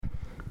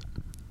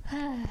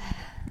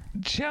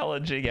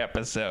challenging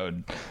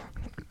episode.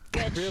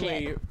 Good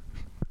shit.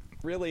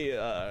 Really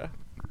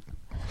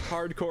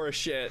hardcore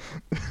shit.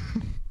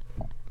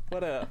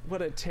 What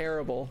a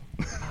terrible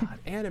God,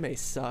 anime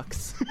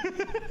sucks.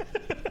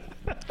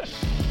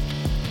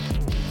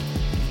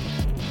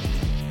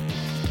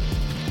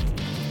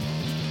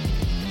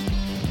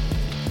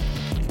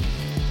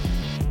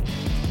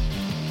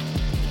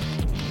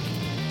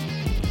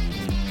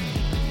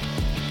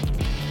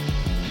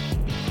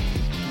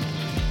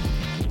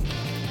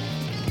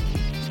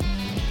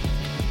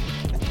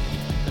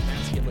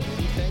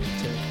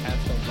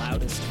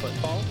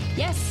 Football?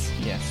 Yes.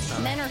 Yes.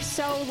 Men are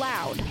so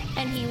loud.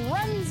 And he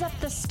runs up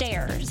the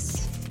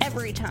stairs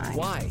every time.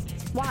 Why?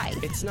 Why?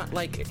 It's not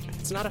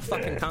a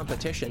fucking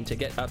competition to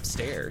get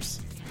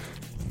upstairs.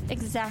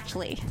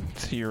 Exactly.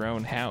 To your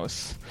own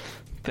house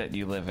that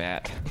you live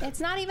at. It's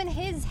not even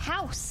his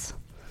house.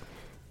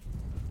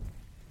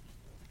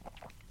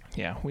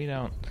 Yeah, we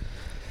don't.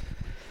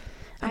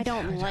 I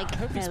don't like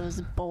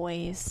those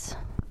boys.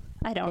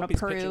 I don't He's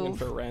pitching in approve.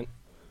 for rent,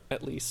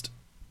 at least.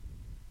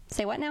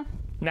 Say what now?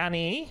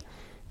 Nani?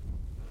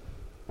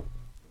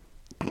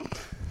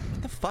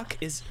 What the fuck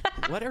is...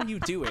 What are you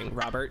doing,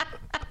 Robert?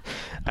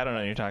 I don't know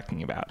what you're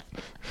talking about.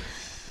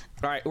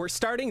 All right, we're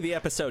starting the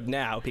episode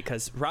now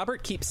because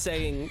Robert keeps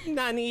saying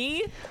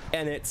 "nani,"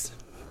 and it's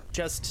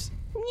just...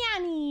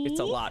 Nyah-ty.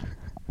 It's a lot.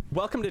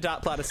 Welcome to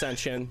Dot Plot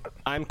Ascension.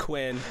 I'm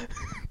Quinn.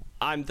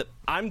 I'm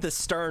the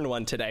stern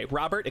one today.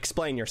 Robert,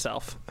 explain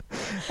yourself.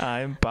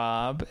 I'm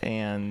Bob,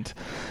 and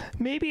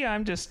maybe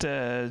I'm just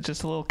a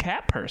little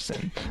cat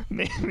person.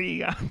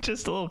 Maybe I'm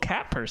just a little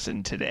cat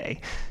person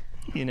today.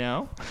 You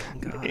know?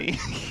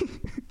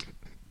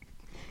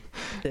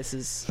 This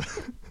is...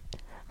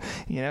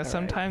 You know,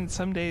 sometimes,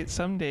 some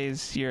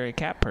days you're a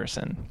cat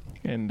person,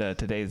 and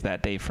today's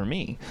that day for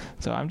me.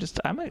 So I'm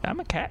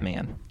a cat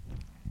man.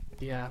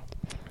 Yeah.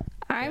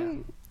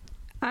 I'm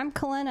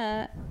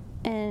Kalena,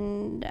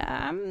 and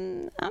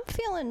I'm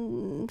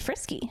feeling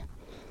frisky.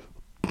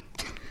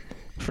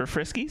 For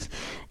Friskies?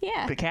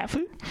 Yeah. The cat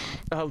food?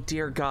 Oh,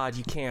 dear God,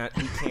 we can't.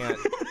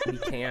 We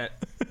can't.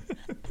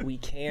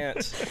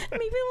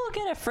 Maybe we'll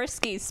get a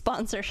Friskies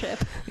sponsorship.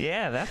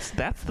 Yeah, that's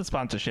the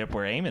sponsorship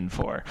we're aiming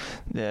for.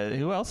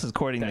 Who else is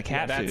courting the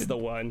cat food? That's the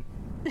one.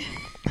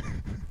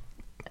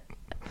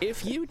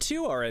 If you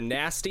too are a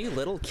nasty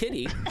little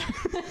kitty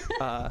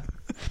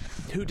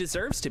who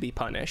deserves to be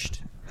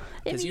punished,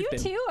 If you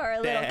too are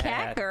a little cat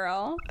bad.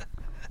 girl.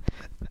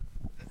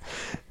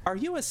 Are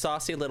you a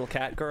saucy little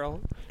cat girl?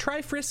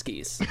 Try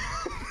Friskies.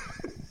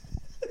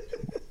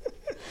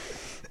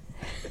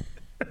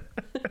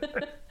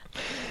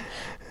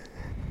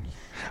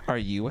 Are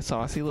you a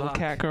saucy little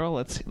cat girl?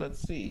 Let's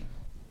see.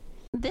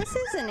 This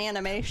is an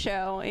anime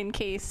show, in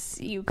case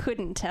you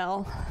couldn't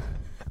tell.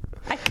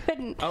 I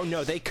couldn't. Oh,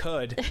 no, they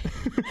could.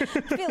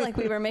 I feel like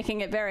we were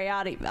making it very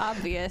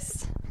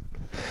obvious.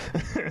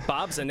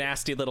 Bob's a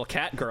nasty little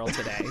cat girl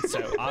today,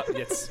 so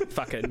it's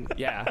fucking,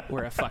 yeah,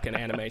 we're a fucking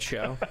anime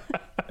show.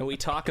 And we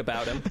talk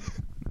about him.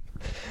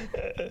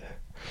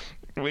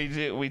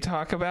 We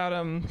talk about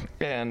them,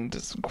 and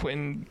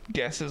Quinn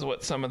guesses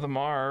what some of them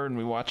are, and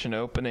we watch an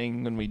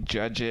opening, and we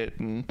judge it,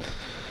 and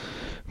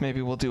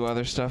maybe we'll do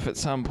other stuff at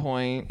some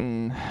point.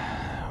 And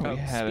we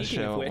had a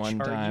show at one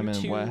time,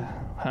 and what?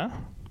 Huh?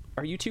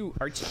 Are you two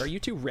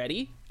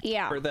ready?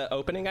 Yeah. For the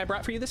opening I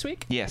brought for you this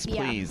week? Yes,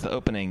 please. The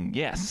opening.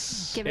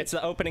 Yes. It's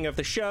the opening of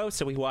the show,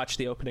 so we watch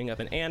the opening of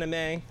an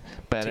anime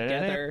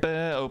together.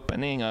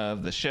 Opening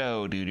of the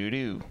show.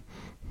 Do.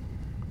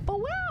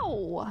 Oh,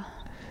 wow.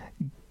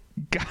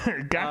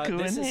 Gaku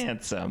and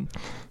Handsome.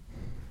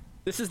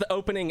 This is the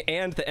opening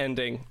and the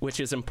ending,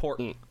 which is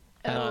important.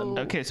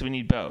 Okay, so we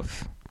need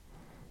both.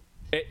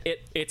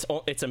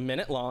 It's a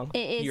minute long. It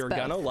is You're both.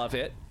 gonna love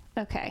it.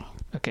 Okay.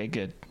 Okay,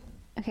 good.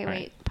 Okay, All wait.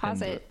 right,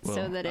 Pause and it we'll-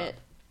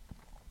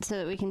 so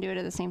that we can do it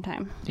at the same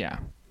time. Yeah.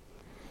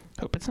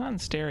 Hope it's not in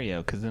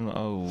stereo, because then,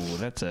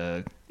 that's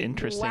a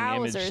interesting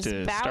image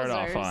to start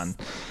off on.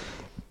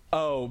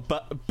 Oh,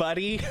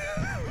 buddy,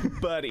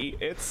 buddy,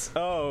 it's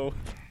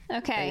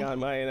Okay. Hang on,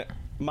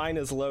 mine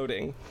is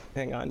loading.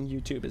 Hang on,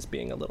 YouTube is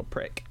being a little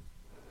prick.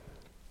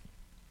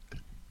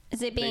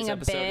 Is it being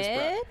Today's a episode is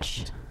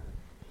bitch?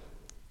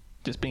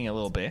 Just being a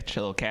little bitch, a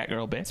little cat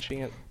girl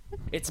bitch.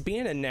 It's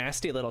being a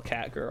nasty little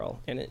cat girl,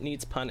 and it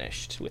needs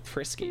punished with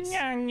Friskies.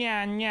 Nyan,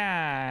 nyan,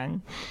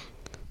 nyan.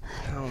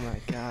 Oh my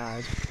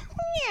God.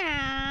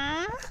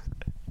 Yeah.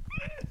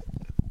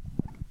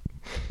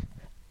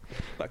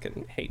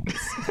 Fucking hate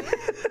this.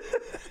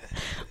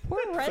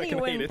 We're ready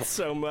Fucking hate it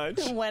so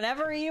much.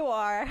 whenever you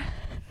are.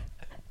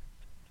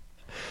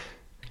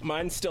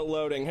 Mine's still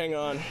loading. Hang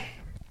on.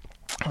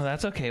 Well,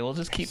 that's okay. We'll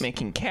just keep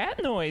making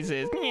cat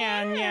noises.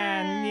 Nyan,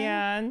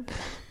 nyan, nyan.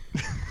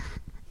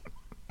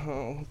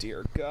 Oh,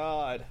 dear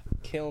God.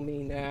 Kill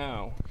me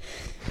now.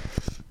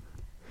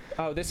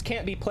 Oh, this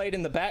can't be played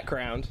in the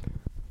background.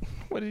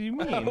 What do you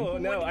mean? Oh,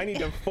 no. I need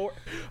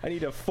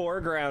to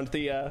foreground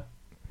the,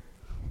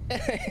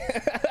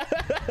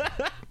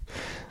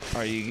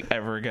 Are you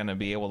ever going to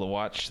be able to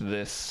watch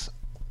this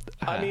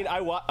I mean,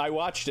 I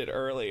watched it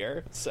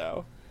earlier,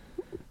 so.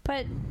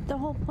 But the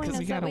whole point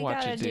is that we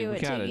gotta do it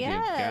together.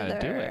 Gotta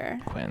do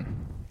it, Quinn.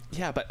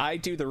 Yeah, but I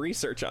do the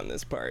research on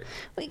this part.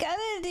 We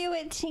gotta do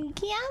it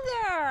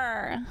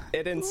together.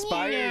 It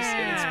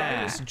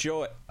inspires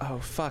joy. Oh,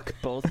 fuck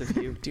both of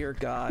you. Dear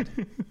God.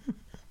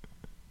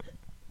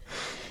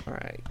 All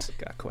right,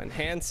 got Quinn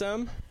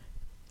handsome.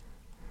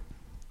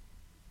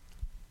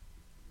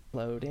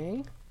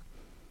 Loading.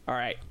 All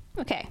right.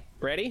 Okay.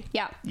 Ready?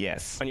 Yeah.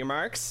 Yes. On your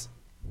marks.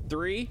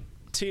 3,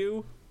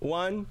 2,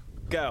 1,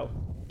 go.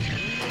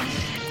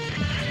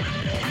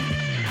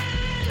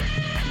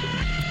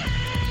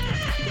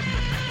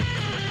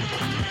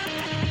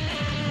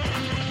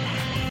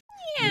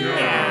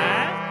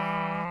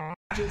 Yeah.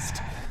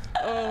 Just,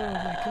 oh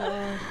my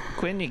God.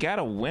 Quinn, you got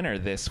a winner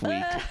this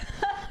week.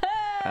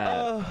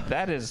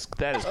 That is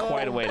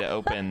quite a way to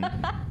open.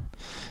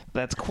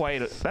 That's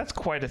quite a thing.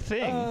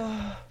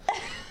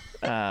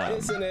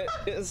 Isn't it?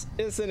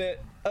 Isn't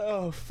it?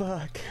 Oh,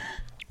 fuck.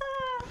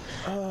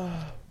 The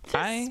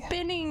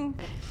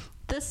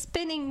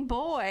spinning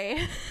boy.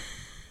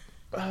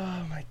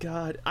 Oh my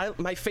God.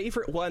 My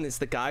favorite one is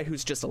the guy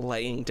who's just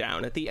laying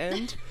down at the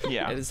end.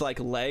 Yeah. And his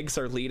legs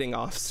are leading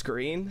off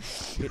screen.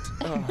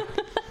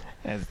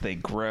 As they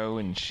grow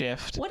and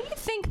shift. What do you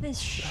think this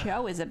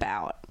show is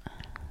about?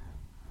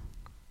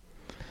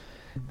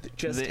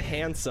 Just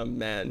handsome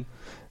men.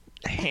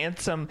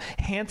 Handsome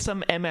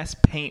MS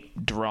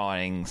Paint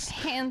drawings.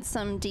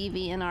 Handsome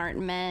DeviantArt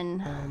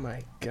men. Oh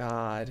my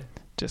God.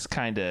 Just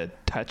kind of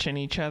touching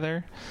each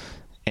other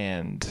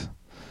and...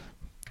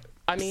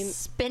 I mean,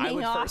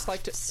 spinning off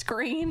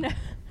screen.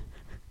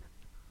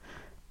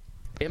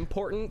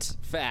 Important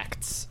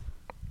facts.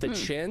 The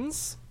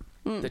chins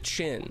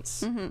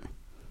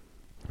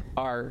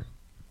are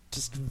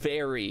just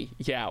very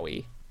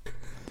yaoi.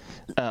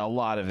 A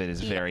lot of it is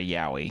very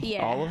yaoi.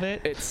 Yeah. All of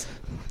it. It's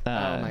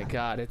oh my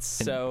God, it's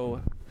so.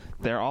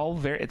 They're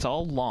all it's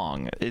all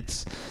long.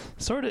 It's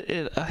sort of.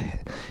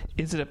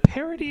 Is it a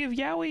parody of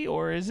yaoi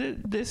or is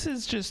it? This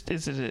is just.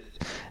 Is it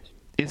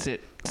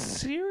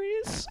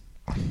serious?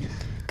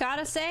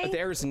 Gotta say,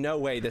 there's no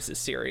way this is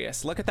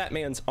serious. Look at that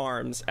man's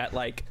arms at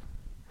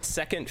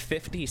second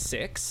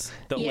 56.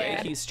 The way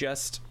he's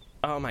just.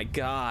 Oh my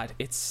God,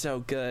 it's so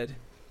good.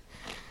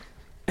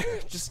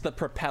 Just the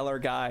propeller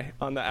guy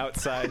on the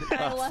outside.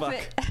 I love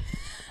it.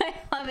 I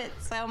love it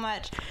so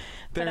much.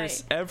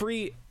 There's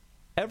every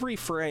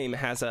frame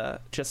has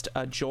just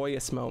a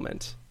joyous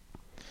moment.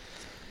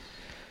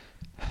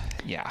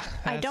 Yeah.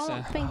 I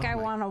don't think I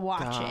want to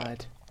watch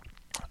it.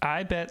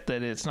 I bet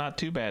that it's not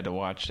too bad to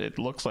watch. It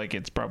looks like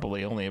it's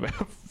probably only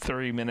about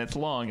 30 minutes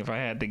long, if I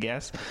had to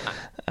guess.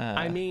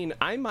 I mean,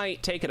 I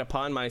might take it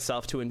upon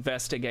myself to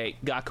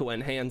investigate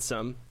Gakuen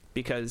Handsome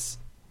because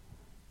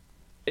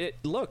it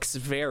looks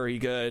very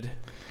good.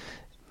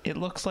 It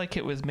looks like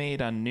it was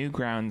made on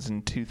Newgrounds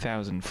in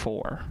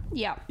 2004.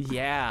 Yeah.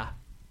 Yeah.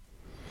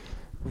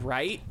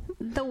 Right?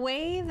 The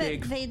way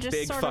that they just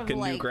big sort fucking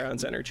of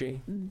Newgrounds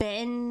energy.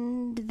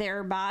 Bend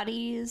their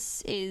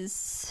bodies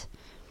is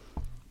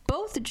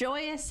both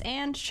joyous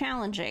and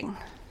challenging.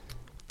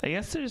 I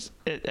guess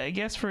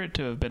for it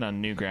to have been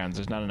on Newgrounds,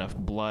 there's not enough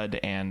blood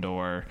and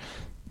or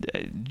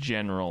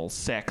general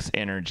sex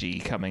energy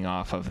coming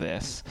off of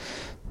this.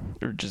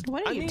 Or just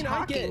what are you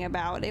talking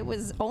about? It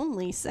was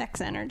only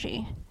sex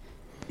energy.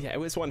 Yeah, it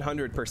was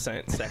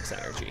 100% sex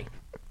energy.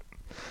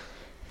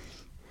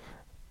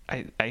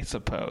 I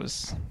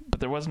suppose, but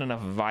there wasn't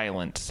enough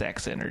violent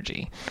sex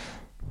energy.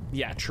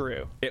 Yeah,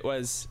 true. It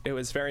was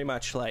very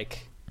much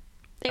like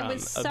it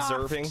was soft,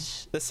 observing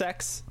the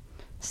sex.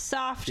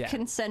 Soft,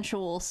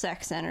 consensual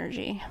sex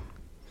energy.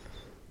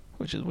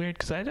 Which is weird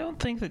because I don't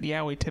think that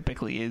yaoi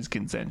typically is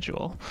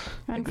consensual.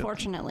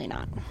 Unfortunately,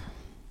 not.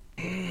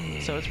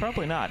 So it's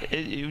probably not.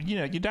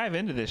 You dive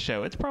into this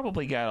show, it's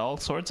probably got all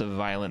sorts of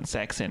violent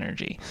sex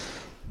energy.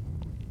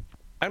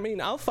 I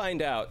mean, I'll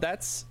find out.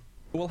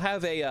 We'll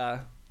have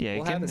a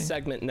have a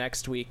segment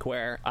next week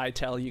where I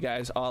tell you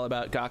guys all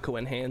about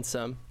Gakuen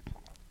Handsome,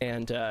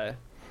 and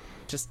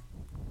just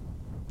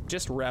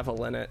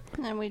revel in it.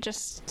 And we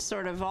just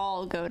sort of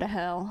all go to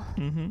hell.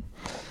 Mm-hmm.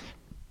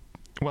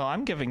 Well,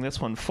 I'm giving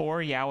this one 4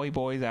 yaoi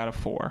boys out of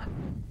 4.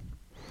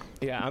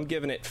 Yeah, I'm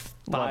giving it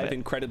 5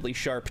 incredibly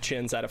sharp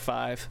chins out of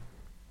 5.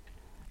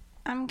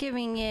 I'm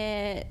giving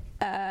it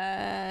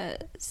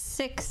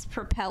 6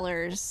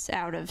 propellers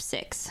out of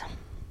 6.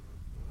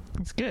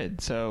 It's good.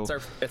 So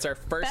it's our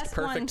first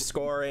perfect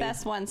scoring.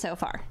 Best one so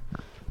far.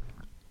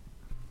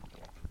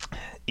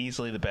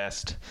 Easily the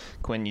best.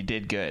 Quinn, you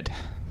did good.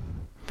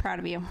 Proud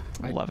of you.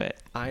 Love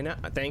it. I know.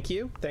 Thank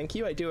you.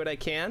 I do what I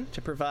can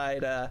to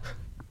provide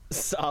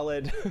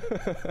solid,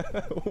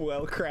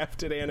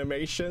 well-crafted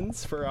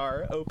animations for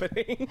our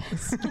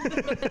openings.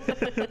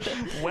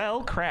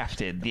 Well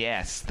crafted,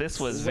 yes. This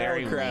was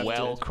very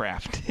well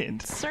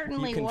crafted.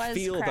 Certainly was.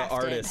 You can feel crafted. the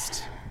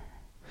artist.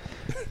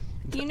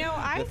 You know,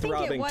 I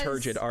think it was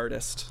turgid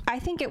artist. I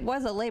think it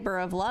was a labor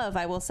of love.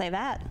 I will say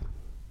that.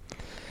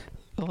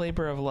 the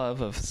labor of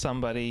love of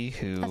somebody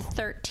who... A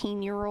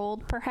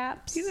 13-year-old,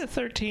 perhaps? He's a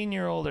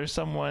 13-year-old or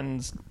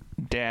someone's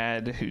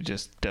dad who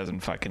just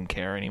doesn't fucking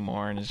care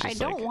anymore and is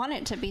just I don't want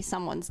it to be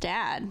someone's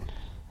dad.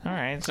 All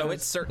right. So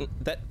it's certain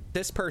that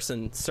this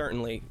person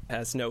certainly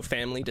has no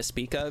family to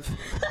speak of.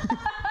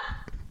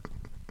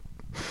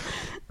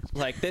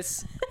 Like,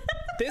 this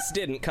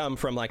didn't come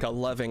from, like, a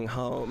loving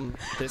home.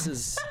 This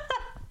is,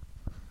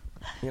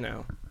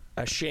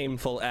 a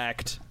shameful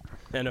act,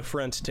 an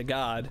affront to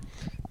God.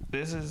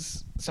 This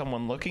is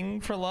someone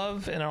looking for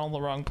love in all the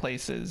wrong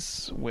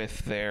places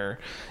with their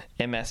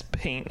MS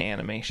Paint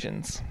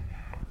animations.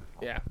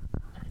 Yeah.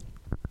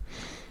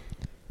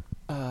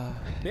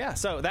 Yeah,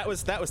 so that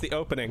was the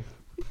opening.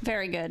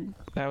 Very good.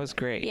 That was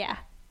great. Yeah.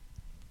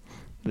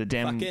 The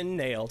damn... Fucking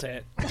nailed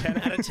it. 10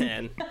 out of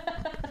 10.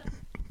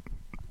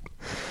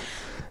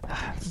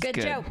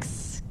 Good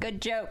jokes. Good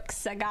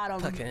jokes. I got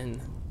them. Fucking,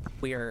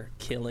 we are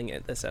killing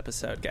it this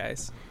episode,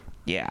 guys.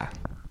 Yeah.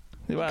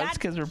 Well, that's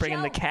because we're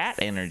bringing the cat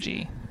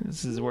energy.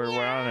 This is where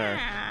we're on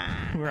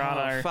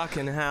our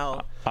fucking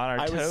hell on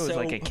our toes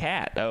like a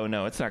cat. Oh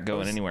no, it's not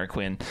going anywhere,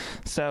 Quinn.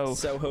 So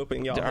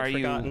hoping y'all have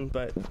forgotten,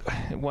 but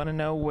want to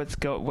know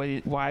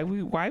why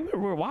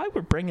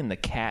we're bringing the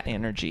cat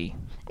energy?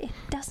 It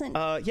doesn't.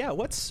 Yeah.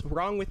 What's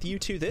wrong with you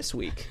two this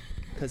week?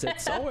 Because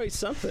it's always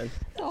something.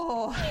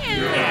 Oh.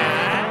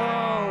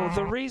 Yeah. Oh,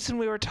 the reason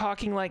we were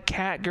talking like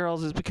cat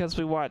girls is because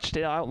we watched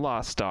Outlaw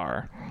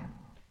Star.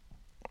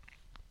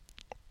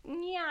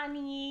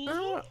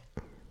 Nyah-ty.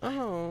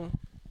 Oh.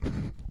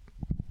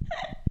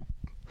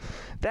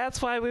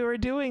 That's why we were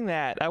doing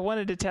that. I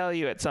wanted to tell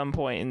you at some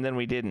point, and then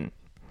we didn't.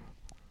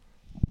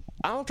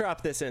 I'll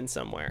drop this in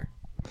somewhere.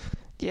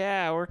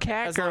 Yeah, we're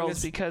cat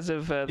girls because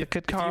of the if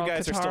you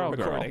guys are still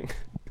recording.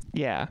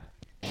 Yeah.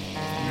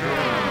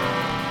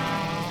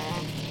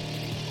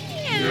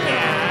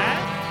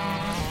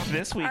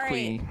 This week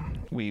right.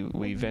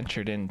 we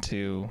ventured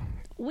into...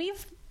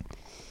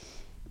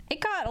 It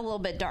got a little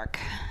bit dark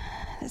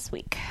this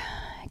week.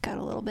 It got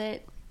a little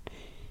bit...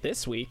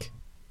 This week?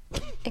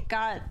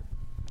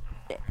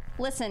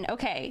 Listen,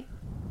 okay.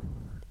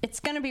 It's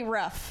going to be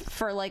rough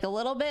for like a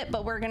little bit,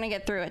 but we're going to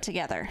get through it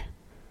together.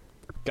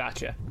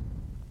 Gotcha.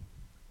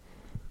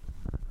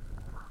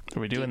 Are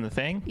we doing the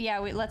thing? Yeah,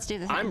 let's do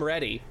the thing. I'm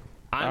ready.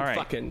 I'm right.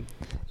 fucking...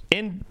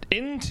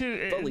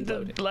 Fully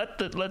loaded.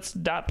 Let's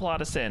dot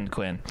plot us in,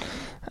 Quinn.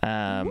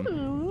 Nani.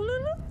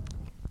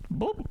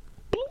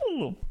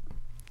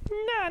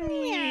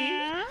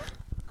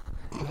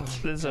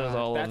 This is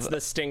all. That's the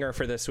stinger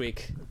for this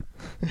week.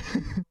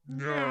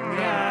 I'm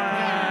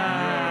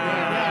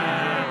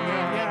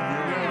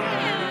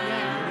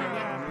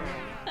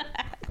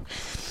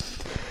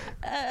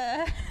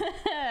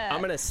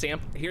gonna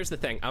sample. Here's the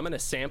thing. I'm gonna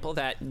sample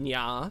that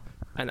nya,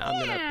 and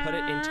I'm gonna put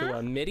it into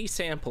a MIDI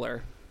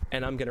sampler,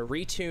 and I'm gonna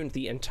retune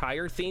the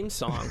entire theme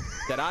song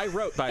that I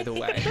wrote, by the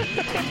way.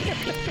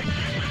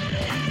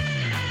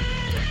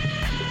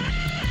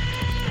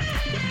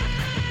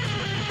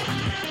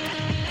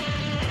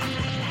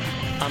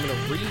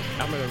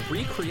 I'm gonna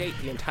recreate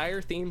the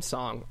entire theme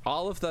song,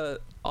 all of the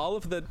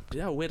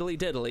whittly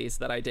diddlies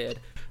that I did,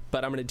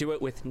 but I'm gonna do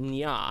it with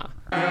nya.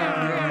 And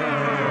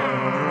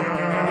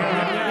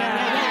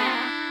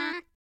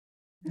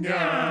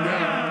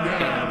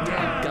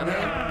I'm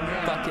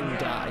gonna fucking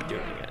die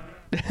doing it.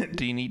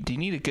 Do you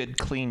need a good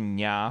clean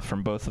nya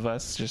from both of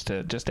us just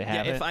to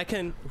have it? If I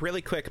can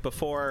really quick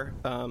before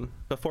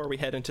we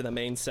head into the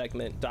main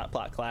segment, Dot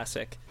Plot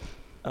Classic,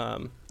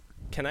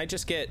 can I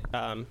just get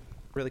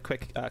really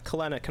quick,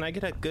 Kalena, can I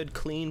get a good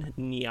clean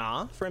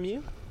nya from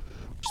you?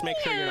 Just make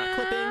sure you're not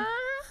clipping.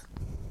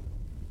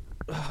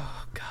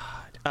 Oh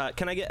God.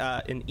 Can I get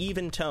an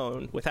even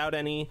tone without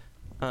any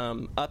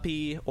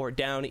uppy or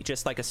downy,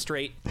 just like a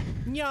straight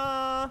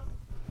nya?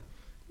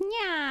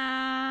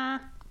 Yeah.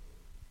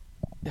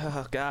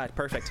 Oh God,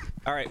 perfect.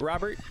 All right,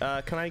 Robert,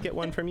 can I get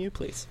one from you,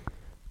 please?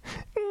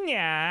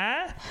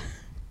 Yeah.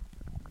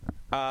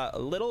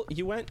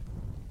 You went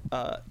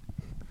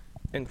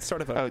in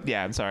sort of a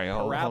I'm sorry.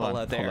 Hold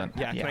on. there. Hold on.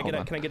 Yeah,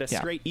 can I get a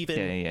straight even?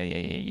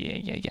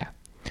 Yeah.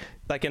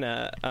 Like in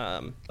a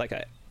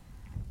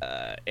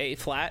A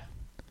flat.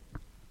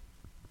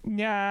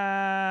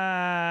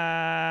 Yeah.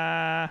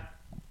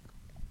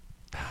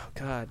 Oh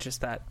God,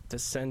 just that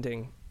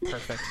descending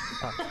perfect.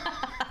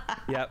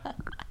 Yep.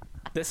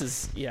 This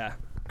is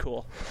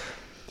cool.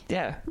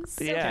 Yeah.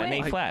 So an A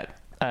quick. flat.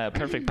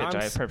 Perfect pitch.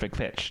 I have perfect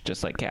pitch,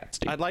 just like cats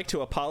do. I'd like to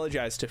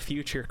apologize to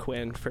future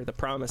Quinn for the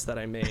promise that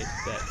I made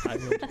that I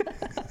would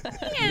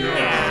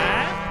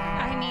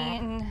I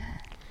mean,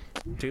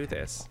 do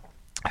this.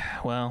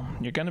 Well,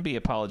 you're going to be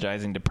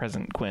apologizing to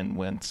present Quinn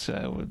once.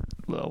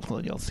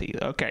 You'll see.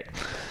 Okay.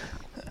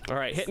 All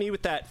right, hit me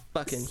with that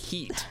fucking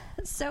heat.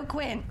 so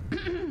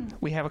Quinn,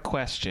 We have a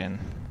question.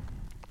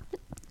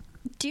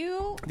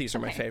 These are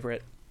my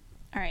favorite.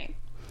 All right.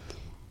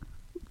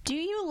 Do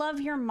you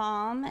love your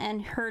mom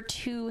and her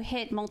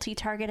 2-hit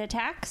multi-target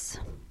attacks?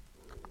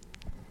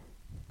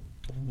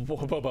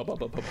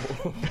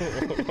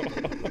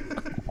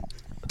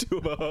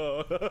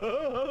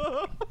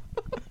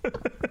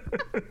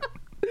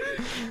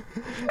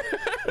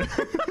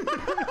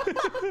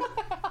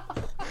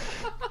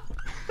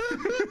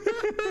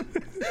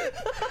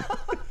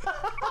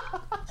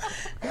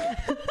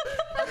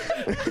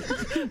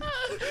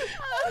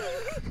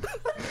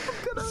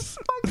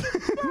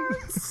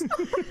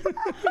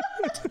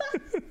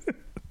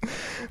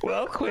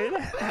 Well, Quinn,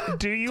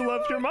 do you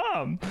love your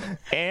mom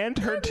and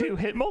her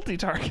 2-hit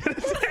multi-target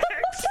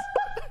attacks?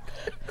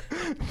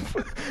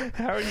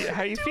 How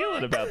are you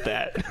feeling about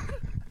that?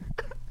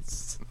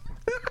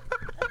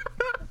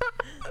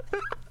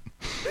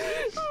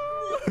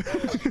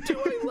 Do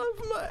I love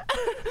my...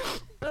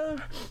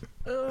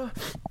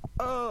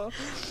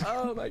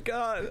 oh my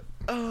god.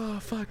 Oh,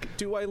 fuck.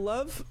 Do I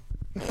love...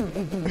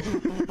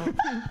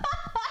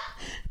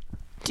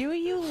 Do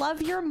you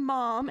love your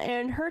mom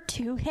and her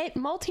 2-hit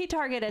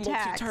multi-target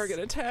attacks? Multi-target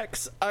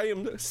attacks. I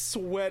am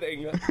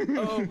sweating.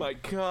 Oh my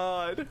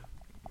god.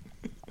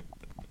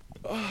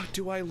 Oh,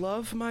 do I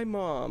love my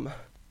mom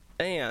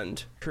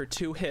and her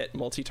 2-hit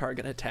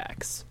multi-target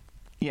attacks?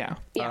 Yeah.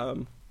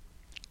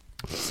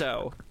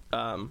 So,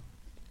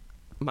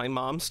 my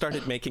mom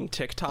started making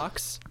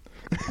TikToks.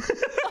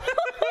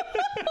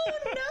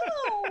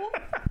 No.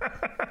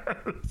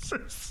 This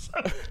is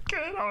so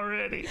good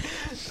already.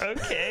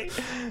 Okay.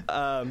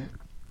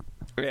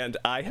 And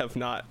I have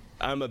not.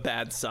 I'm a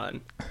bad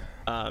son.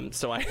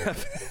 So I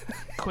have.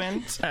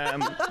 Quinn,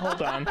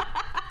 hold on.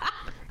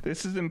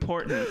 This is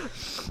important.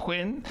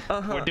 Quinn,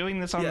 we're doing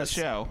this on the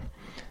show.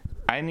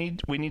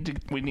 We need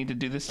to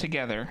do this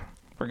together.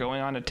 We're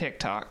going on to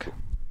TikTok.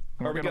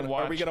 Are we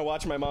gonna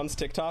watch my mom's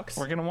TikToks?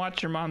 We're gonna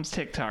watch your mom's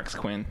TikToks,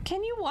 Quinn.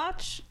 Can you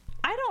watch?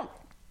 I don't.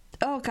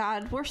 Oh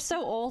God, we're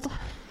so old.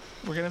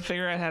 We're gonna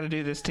figure out how to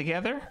do this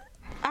together.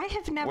 I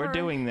have never. We're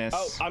doing this.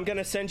 Oh, I'm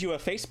gonna send you a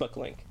Facebook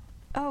link.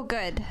 Oh,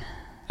 good.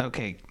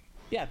 Okay.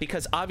 Yeah,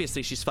 because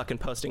obviously she's fucking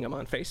posting them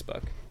on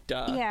Facebook.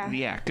 Duh. Yeah.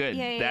 Yeah, good.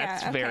 Yeah,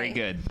 That's very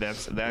okay. good.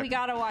 That. We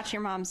gotta watch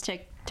your mom's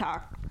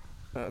TikTok.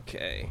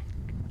 Okay.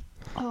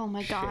 Oh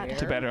my God. Share.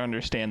 To better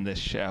understand this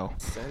show,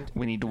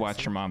 we need to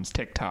watch your mom's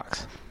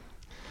TikToks.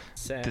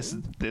 Send.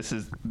 This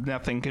is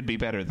nothing could be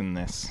better than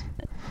this.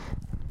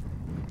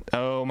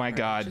 Oh my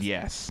God,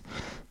 yes.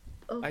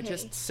 Okay. I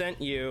just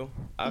sent you.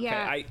 Okay,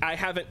 Yeah. I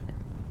haven't.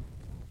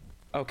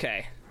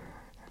 Okay.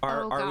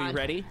 Are we God.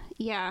 ready?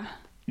 Yeah.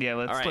 Yeah,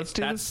 All right, let's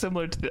do this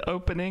similar to the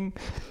opening.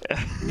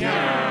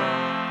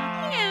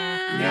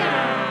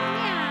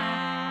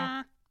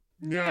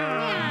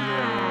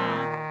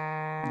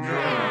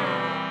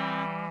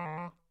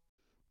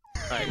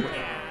 All right.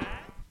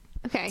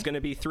 Okay. It's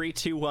gonna be 3,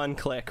 2, 1.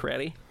 Click.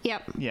 Ready?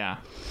 Yep. Yeah.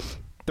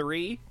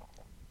 3,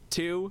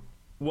 2,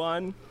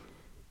 1.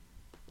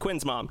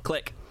 Quinn's mom.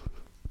 Click.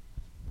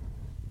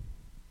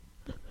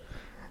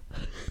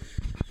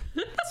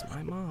 That's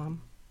my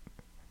mom.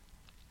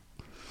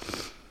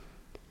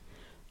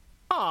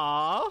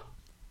 Aw.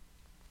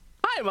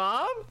 Hi,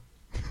 Mom.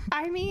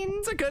 I mean,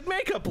 It's a good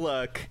makeup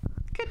look.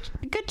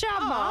 good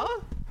job, Mom.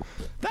 Aw.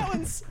 That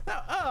one's...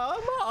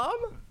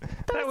 Mom.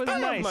 That was I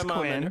love nice, my mom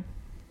Quinn.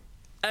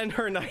 And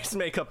her nice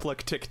makeup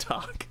look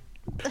TikTok.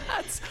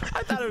 I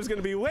thought it was going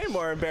to be way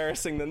more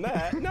embarrassing than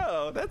that.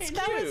 No, that's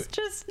cute. That was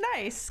just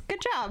nice.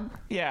 Good job.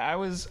 Yeah,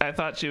 I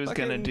thought she was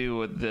gonna Fucking-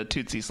 do the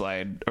Tootsie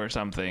Slide or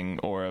something,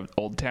 or a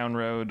Old Town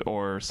Road,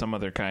 or some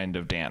other kind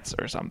of dance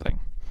or something.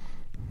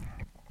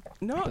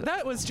 No,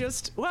 that was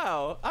just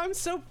wow. I'm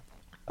so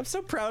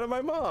proud of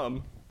my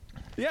mom.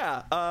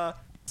 Yeah.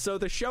 So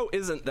the show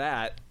isn't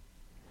that.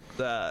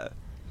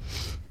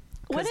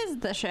 What is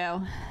the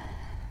show?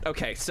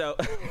 Okay. So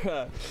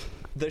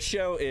the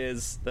show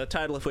is, the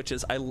title of which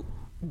is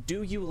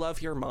Do You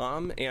Love Your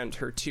Mom and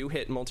Her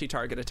 2-Hit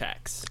Multi-Target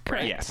Attacks?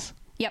 Right? Yes.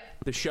 Yep.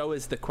 The show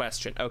is the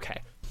question.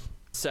 Okay.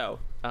 So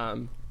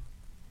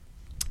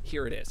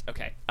here it is.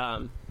 Okay.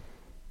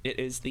 It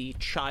is the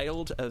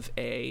child of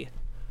a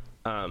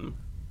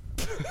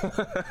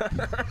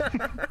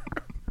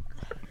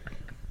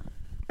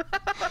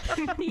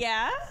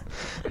Yeah.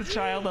 The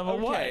child of a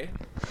what?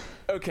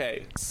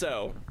 Okay,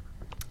 so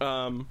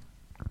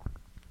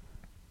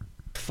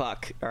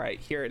fuck. All right,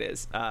 here it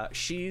is.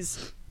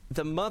 She's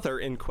the mother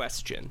in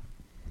question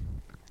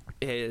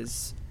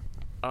is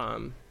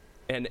an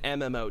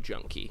MMO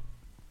junkie.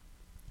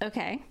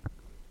 Okay.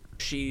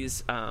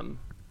 She's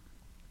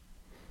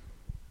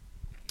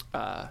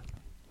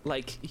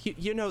like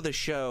you know the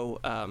show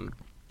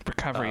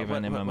Recovery of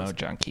an what MMO was-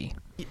 junkie.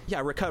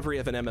 Yeah, Recovery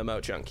of an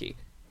MMO Junkie.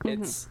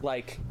 Mm-hmm. It's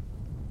like,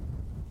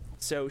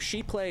 so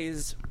she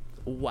plays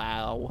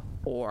WoW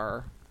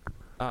or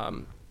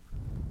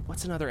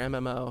what's another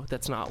MMO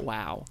that's not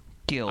WoW?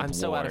 Guild I'm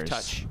so Wars. out of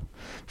touch.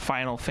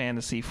 Final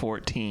Fantasy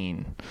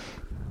 14.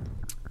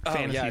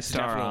 Fantasy yeah, it's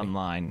Star definitely-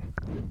 Online.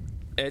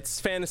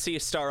 It's Phantasy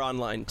Star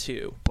Online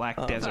 2. Black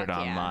Desert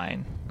Fuck yeah.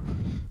 Online.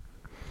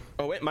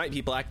 Oh, it might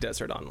be Black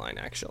Desert Online,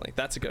 actually.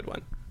 That's a good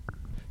one.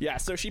 Yeah,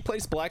 so she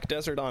plays Black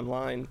Desert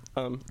Online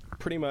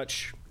pretty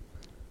much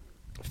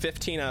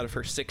 15 out of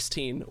her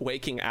 16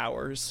 waking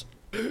hours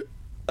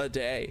a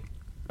day.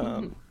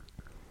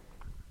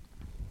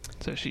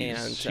 So she's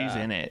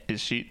And, in it.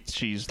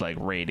 She's like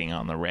raiding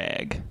on the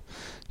reg.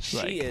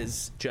 She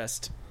is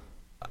just,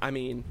 I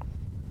mean,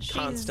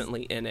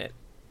 constantly in it.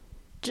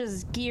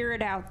 Just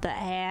geared out the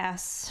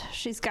ass.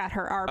 She's got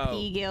her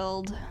RP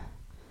guild.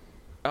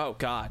 Oh,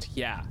 God,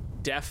 yeah.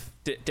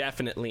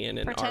 Definitely in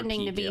an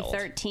Pretending RP to be guild.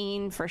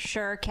 13, for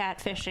sure,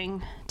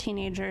 catfishing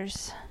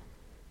teenagers.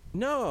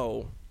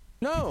 No,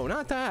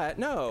 not that.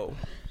 No,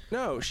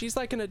 she's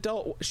like an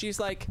adult. She's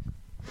like,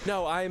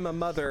 no, I'm a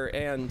mother,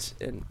 and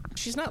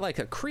she's not like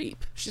a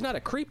creep. She's not a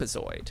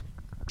creepazoid.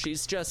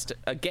 She's just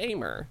a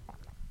gamer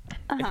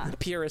in the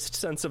purest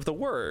sense of the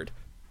word.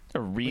 A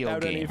real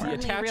Without any of gamer.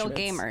 the Only real attachments.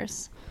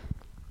 gamers.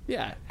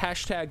 Yeah,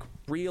 hashtag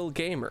real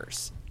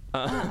gamers.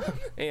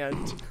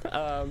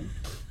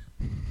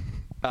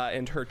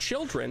 And her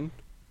children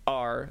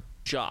are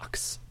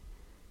jocks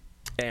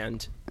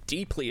and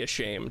deeply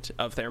ashamed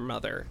of their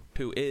mother,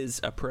 who is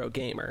a pro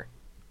gamer,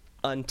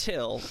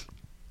 until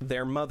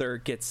their mother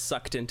gets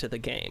sucked into the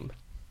game.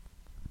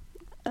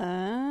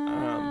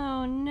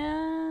 Oh,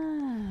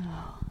 no.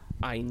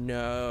 I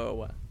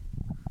know.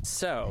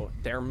 So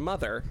their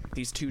mother,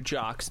 these two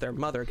jocks, their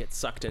mother gets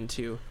sucked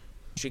into,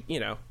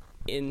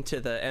 into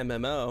the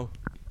MMO,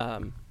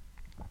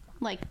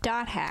 Like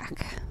dot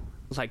hack.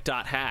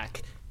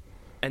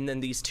 And then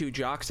these two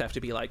jocks have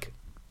to be like,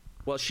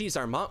 well, she's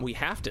our mom. We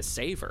have to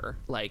save her.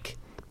 Like,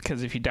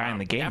 Because if you die in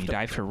the game, you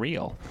die for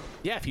real.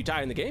 yeah, if you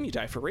die in the game, you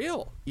die for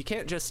real. You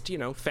can't just,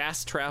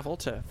 fast travel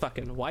to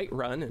fucking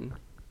Whiterun and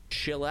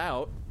chill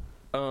out.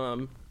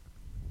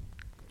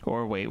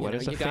 Or wait, what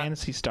is a you got-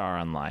 Phantasy Star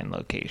Online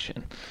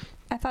location?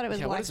 I thought it was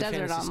Yeah, what Black is a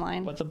Desert fantasy-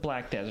 Online. What's a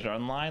Black Desert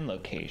Online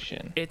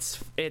location? It's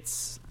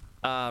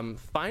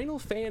Final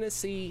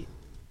Fantasy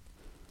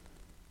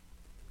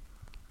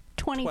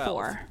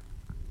 24.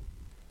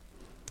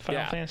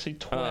 Final Yeah. Fantasy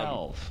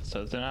 12.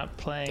 So they're not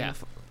playing. Yeah,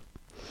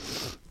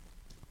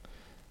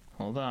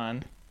 Hold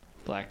on.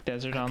 Black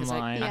Desert 'cause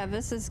Online. Yeah,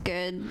 this is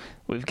good.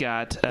 We've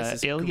got This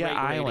is Ilya great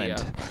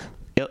Island.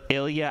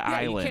 Ilya you can't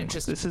Island.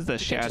 just- This is the you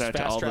can't shout just out to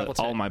fast travel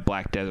to all it. my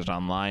Black Desert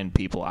Online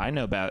people. I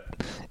know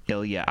about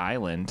Ilya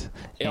Island.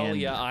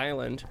 Ilya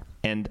Island.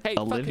 And Hey,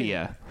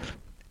 Olivia.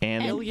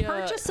 And And Ilya-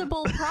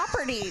 purchasable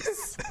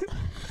properties.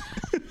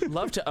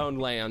 Love to own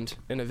land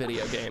in a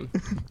video game.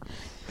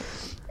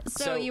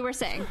 So you were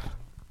saying.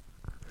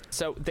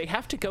 So they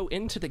have to go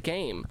into the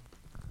game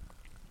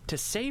to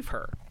save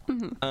her.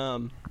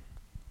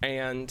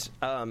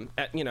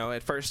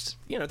 At first,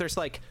 there's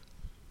like,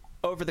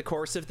 over the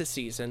course of the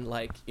season,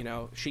 like,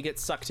 she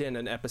gets sucked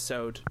in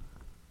episode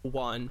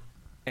 1,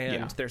 and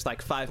Yeah. there's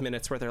like 5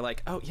 minutes where they're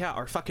like, oh yeah,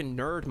 our fucking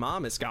nerd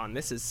mom is gone.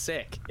 This is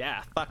sick.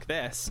 Yeah, fuck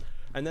this.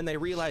 And then they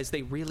realize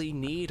they really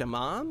need a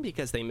mom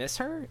because they miss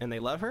her and they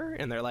love her,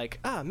 and they're like,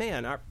 ah,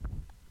 man, our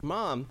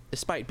mom,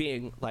 despite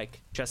being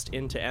like just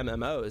into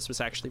MMOs,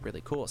 was actually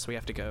really cool. So we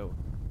have to go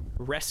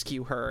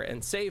rescue her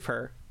and save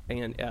her.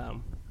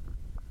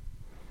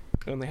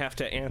 And they have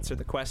to answer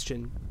the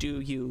question, do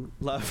you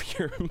love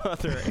your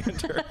mother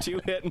and her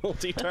 2-hit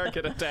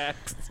multi-target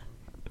attacks?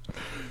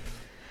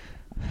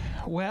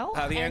 well,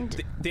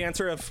 The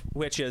answer of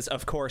which is,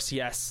 of course,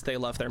 yes, they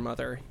love their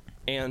mother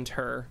and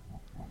her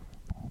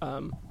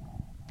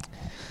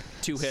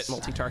 2-hit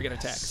multi-target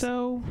attacks.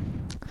 So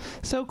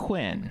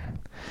Quinn,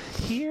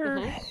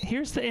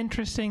 here's the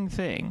interesting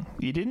thing.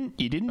 You didn't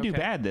do Okay.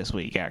 bad this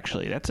week.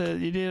 Actually,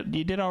 you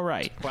did all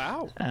right.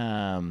 Wow.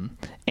 And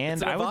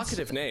It's an I would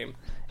evocative name.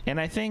 And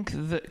I think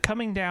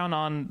coming down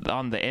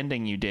on the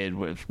ending you did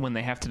with when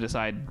they have to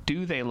decide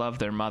do they love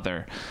their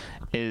mother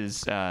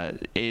is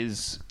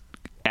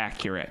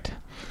accurate.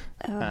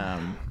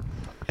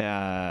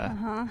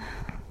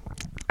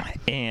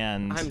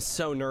 And I'm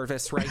so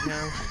nervous right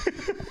now.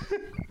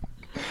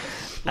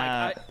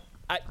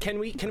 Can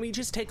we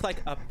just take like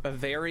a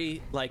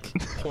very like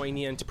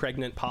poignant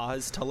pregnant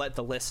pause to let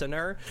the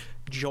listener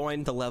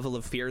join the level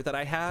of fear that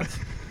I have?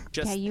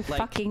 Just Yeah, you like,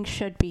 fucking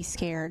should be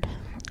scared.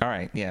 all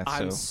right, yeah.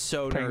 I'm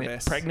so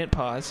nervous. Pregnant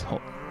pause.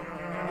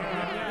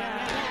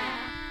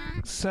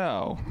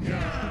 So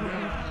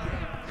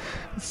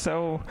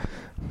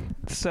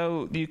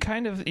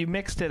you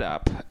mixed it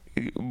up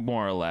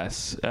more or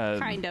less.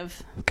 Kind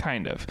of.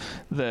 Kind of.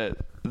 The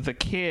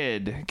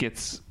kid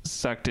gets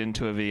sucked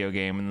into a video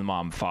game and the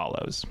mom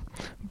follows.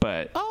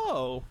 But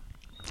Oh.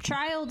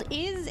 Child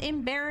is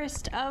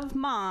embarrassed of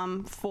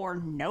mom for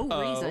no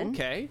reason.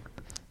 Okay.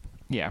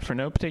 yeah, for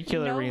no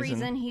particular No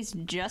reason. He's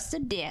just a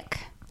dick.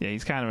 Yeah,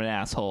 he's kind of an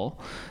asshole.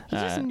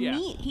 Yeah.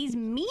 He's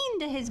mean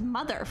to his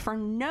mother for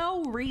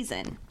no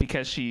reason.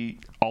 Because she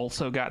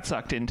also got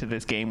sucked into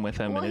this game with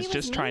him Well, and he is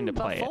was just trying to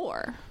mean play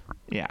before.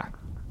 it. Yeah.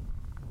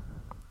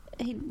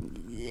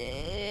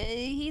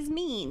 He's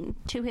mean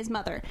to his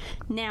mother.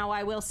 Now,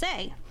 I will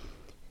say,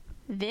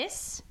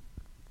 this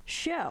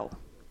show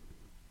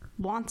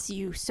wants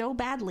you so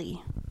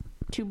badly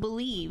to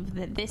believe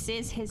that this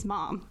is his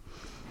mom,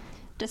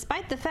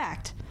 despite the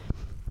fact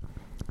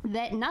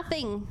that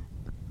nothing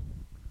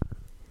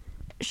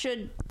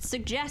should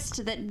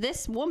suggest that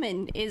this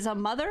woman is a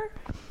mother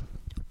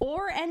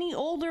or any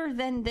older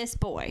than this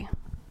boy.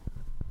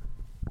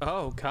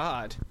 Oh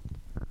God.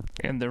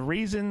 And the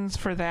reasons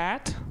for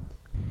that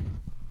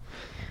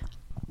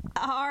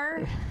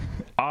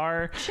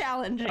are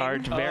challenging. Are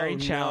very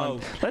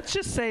challenging. No. Let's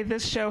just say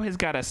this show has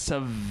got a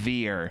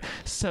severe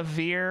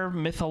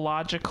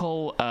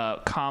mythological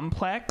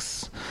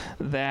complex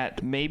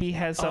that maybe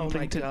has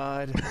something to.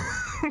 God.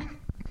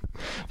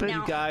 But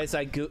Now- You guys,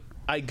 I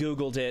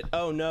googled it.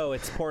 Oh no,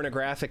 it's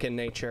pornographic in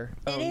nature.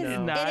 Oh It is.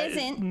 no. Not- It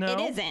isn't. no. It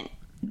isn't.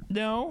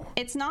 No.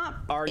 It's not.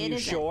 Are it you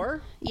isn't.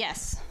 sure?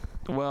 Yes.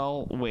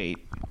 Well,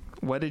 wait.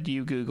 What did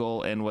you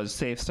Google and was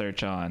Safe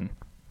Search on?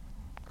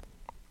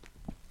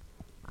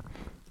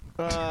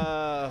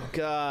 Oh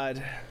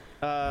God.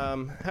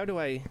 How do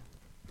I?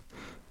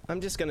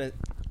 I'm just gonna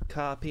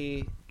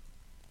copy,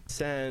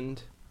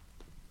 send.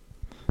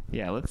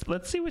 Yeah,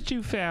 let's see what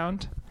you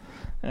found.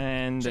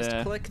 And Just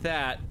click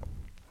that,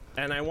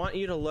 and I want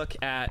you to look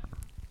at.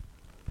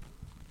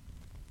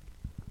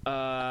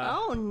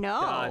 Oh no.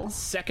 God,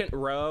 second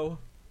row,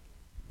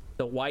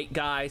 the white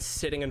guy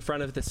sitting in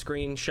front of the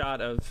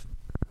screenshot of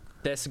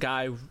this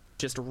guy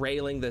just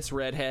railing this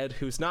redhead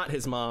who's not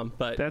his mom,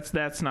 but that's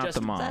not just-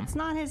 the mom. That's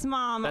not his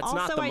mom. That's also,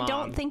 not the I mom,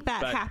 don't think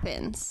that but-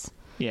 happens.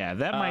 Yeah,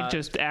 that might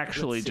just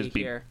actually let's see just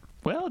be. here.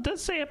 Well, it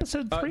does say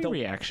episode 3 the-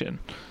 reaction.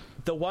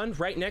 the one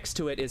right next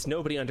to it is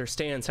nobody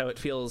understands how it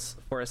feels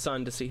for a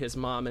son to see his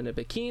mom in a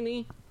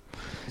bikini.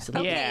 So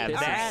Okay, Yeah, all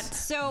that- right.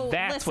 So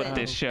That's listen. what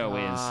this show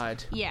is.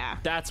 God. Yeah.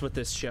 That's what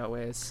this show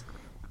is.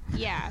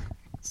 Yeah.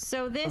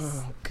 So this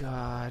Oh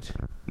God.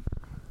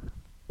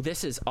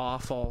 This is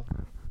awful.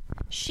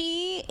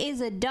 she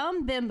is a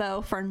dumb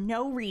bimbo for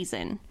no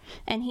reason,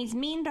 and he's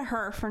mean to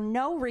her for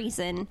no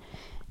reason.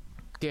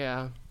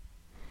 Yeah.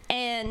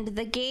 And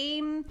the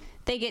game,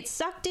 they get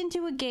sucked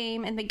into a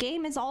game, and the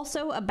game is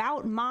also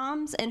about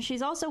moms, and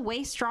she's also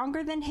way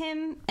stronger than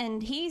him,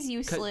 and he's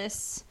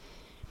useless.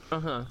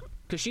 Uh-huh.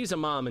 Because she's a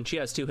mom and she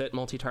has 2-hit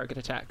multi-target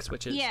attacks,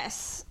 which is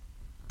Yes.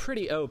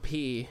 pretty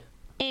OP.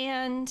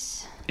 And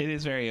It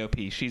is very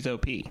OP. She's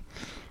OP.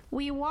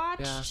 we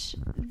watched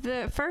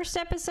the first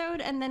episode,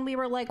 and then we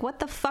were like, what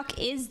the fuck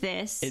is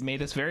this? It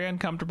made us very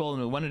uncomfortable,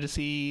 and we wanted to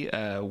see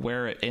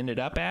where it ended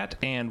up at,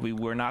 and we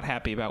were not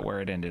happy about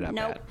where it ended up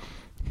Nope. at.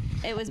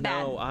 It was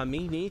bad. No,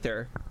 me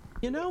neither.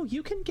 You know,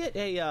 you can get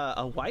a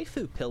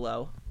waifu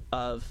pillow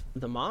of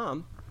the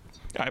mom.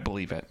 I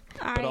believe it.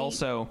 But I-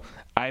 also,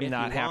 I'm If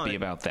not you happy want.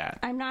 about that.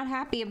 I'm not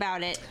happy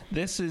about it.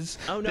 This is.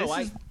 Oh no,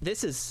 this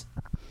this is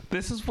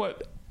is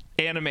what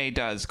anime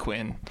does,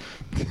 Quinn.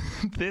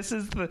 This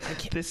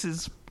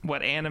is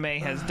what anime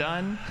has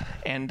done,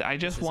 and I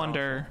just is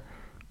wonder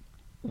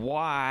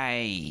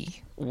why.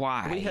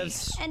 we have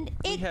And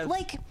we it, have-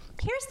 like,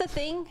 here's the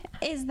thing,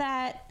 is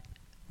that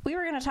we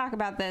were going to talk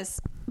about this.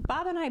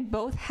 Bob and I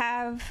both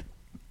have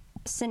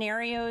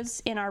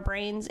scenarios in our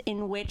brains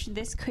in which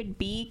this could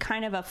be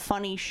kind of a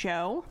funny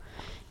show.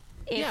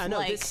 If, yeah, no,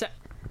 like,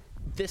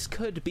 this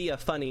could be a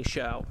funny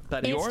show,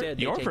 but Your- instead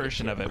they your take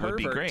version to of it would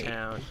be pervert great.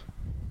 Town.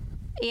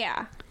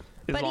 yeah.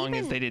 As But long as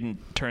even- they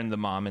didn't turn the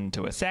mom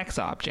into a sex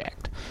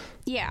object.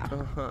 Yeah.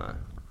 Uh-huh.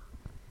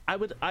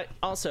 I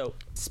also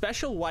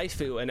special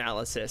waifu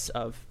analysis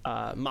of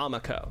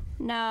Mamako.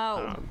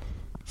 No.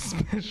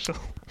 Special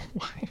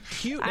wife.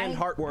 Cute and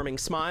heartwarming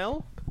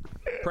smile.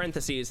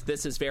 Parentheses,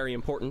 this is very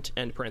important,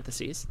 end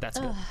parentheses. That's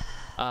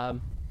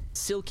good.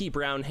 Silky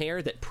brown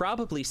hair that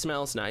probably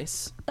smells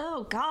nice.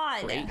 Oh,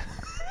 God.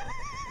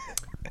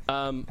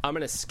 I'm going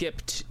to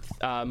skip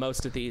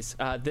most of these.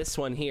 This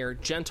one here,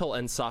 gentle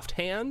and soft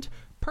hand.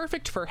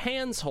 Perfect for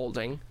hands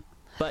holding,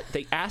 but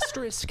they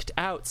asterisked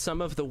out some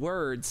of the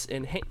words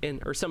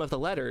or some of the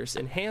letters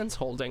in hands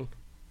holding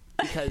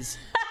because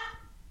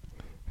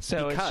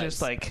So it's Because-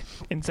 just like,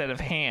 instead of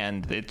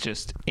hand, it's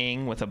just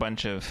ing with a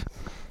bunch of.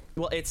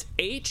 well, it's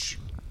H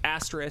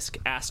asterisk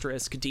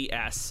asterisk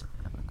DS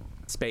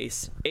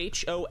space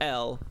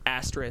HOL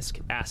asterisk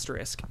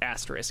asterisk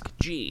asterisk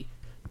G.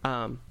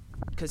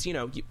 Because,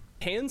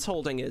 hands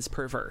holding is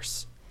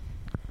perverse.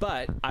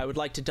 But I would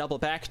like to double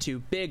back to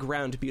big,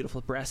 round,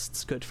 beautiful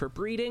breasts, good for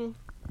breeding.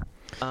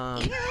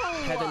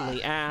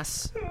 Heavenly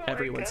ass,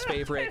 everyone's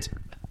favorite.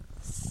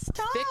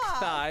 Stop. Thick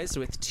thighs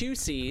with 2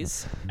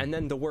 C's, and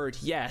then the word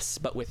yes,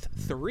 but with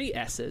 3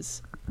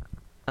 S's.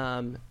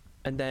 And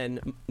then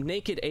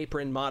naked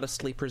apron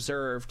modestly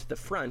preserved the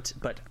front,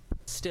 but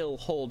still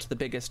hold the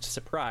biggest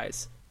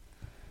surprise.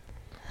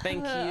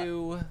 Thank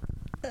you.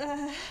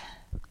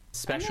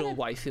 Special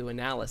waifu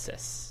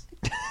analysis.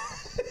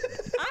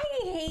 I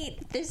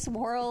hate this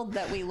world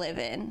that we live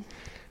in.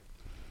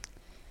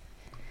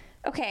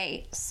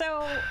 Okay,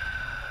 so,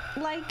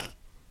 like,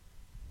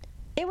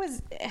 it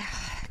was,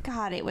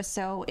 God, it was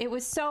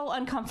so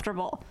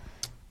uncomfortable.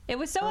 It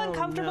was so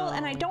uncomfortable,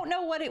 and I no. don't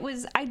know what it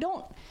was. I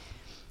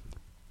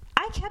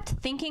kept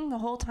thinking the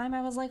whole time,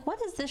 I was like, what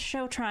is this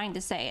show trying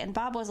to say? And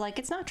Bob was like,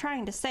 it's not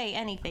trying to say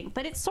anything.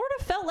 But it sort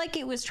of felt like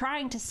it was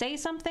trying to say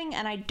something,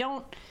 and I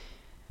don't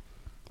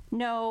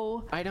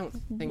know I don't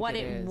think what it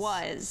it is.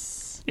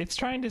 was. It's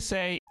trying to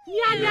say.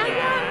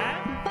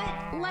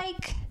 But,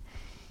 like...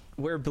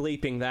 We're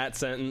bleeping that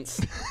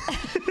sentence.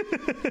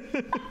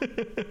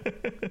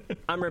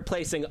 I'm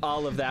replacing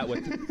all of that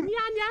with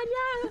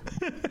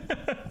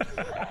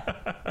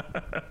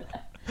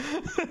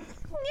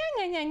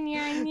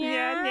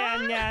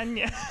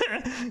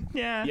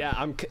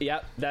Yeah,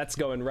 that's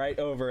going right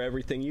over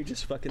everything you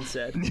just fucking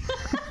said.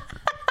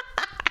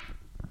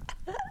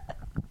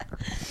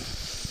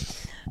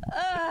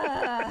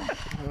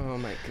 Oh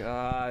my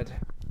god.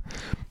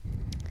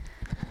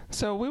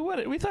 So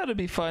we thought it'd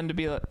be fun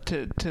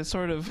to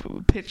sort of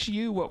pitch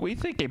you what we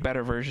think a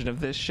better version of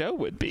this show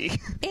would be.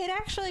 It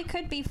actually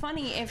could be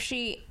funny if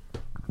she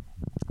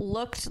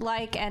looked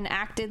like and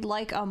acted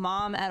like a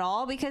mom at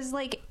all, because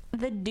like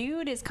the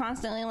dude is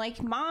constantly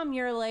like, Mom,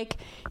 you're like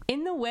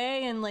in the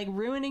way and like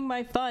ruining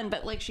my fun,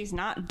 but like she's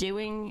not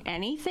doing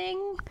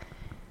anything.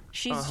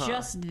 She's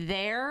just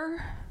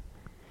there,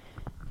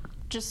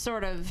 just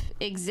sort of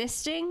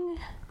existing,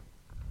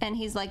 and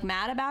he's like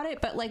mad about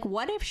it. But like,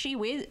 what if she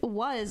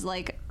was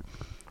like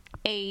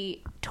a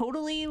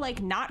totally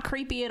like not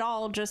creepy at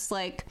all, just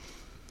like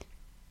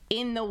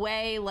in the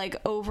way, like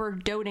over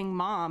doting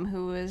mom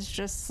who is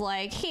just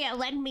like, here,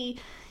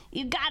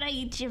 you gotta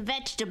eat your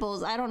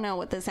vegetables. I don't know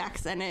what this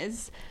accent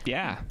is.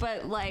 Yeah.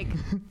 But like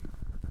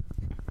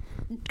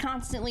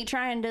constantly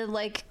trying to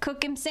like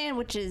cook him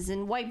sandwiches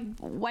and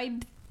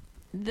wipe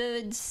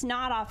the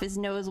snot off his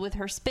nose with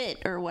her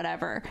spit or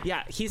whatever.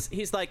 Yeah,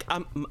 he's like,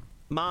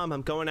 Mom,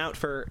 I'm going out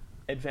for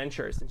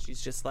adventures. And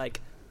she's just like,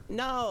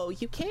 no,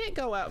 you can't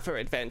go out for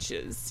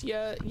adventures.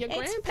 Your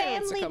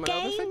grandparents are coming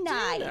over for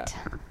dinner.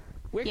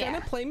 We're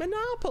gonna play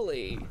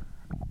Monopoly.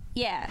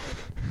 Yeah.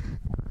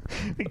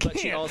 But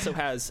she also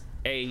has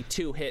a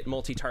 2-hit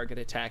multi-target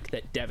attack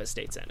that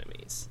devastates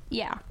enemies.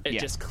 Yeah. It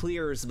just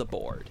clears the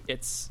board.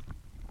 That's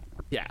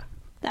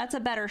a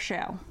better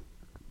show.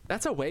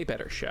 That's a way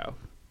better show.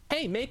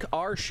 Hey, make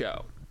our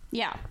show.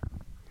 Yeah.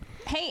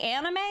 Hey,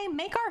 anime,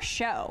 make our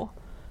show.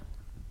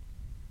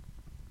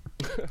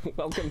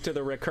 Welcome to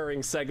the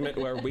recurring segment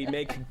where we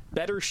make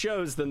better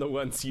shows than the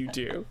ones you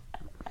do.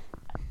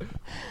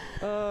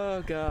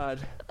 Oh, God.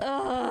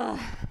 All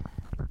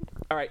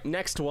right,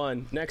 next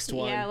one.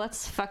 Yeah,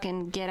 let's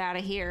fucking get out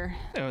of here.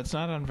 Oh, it's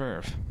not on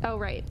Verve. Oh,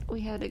 right.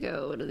 We had to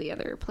go to the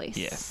other place.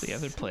 Yes, the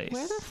other place.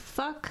 Where the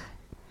fuck?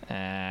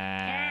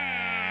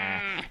 Yeah.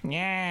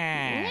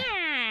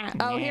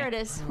 Oh, here it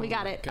is. We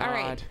got it. God. All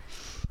right.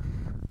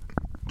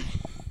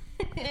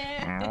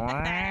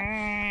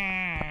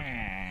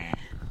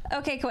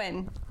 Okay,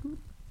 Quinn.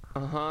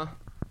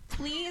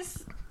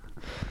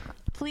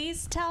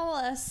 Please tell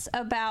us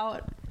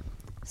about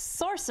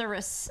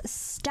Sorceress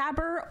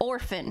Stabber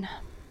Orphan.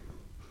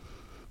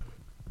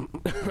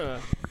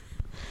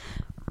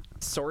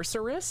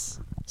 Sorceress?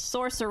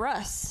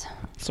 Sorceress.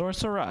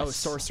 Sorceress. Oh,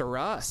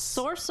 Sorceress.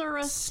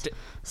 Sorceress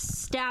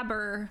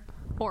Stabber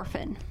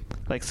Orphan.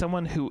 Like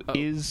someone who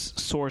is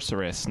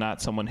sorceress,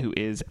 not someone who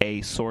is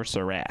a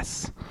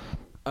sorceress.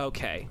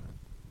 Okay.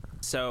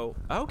 So,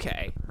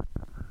 okay.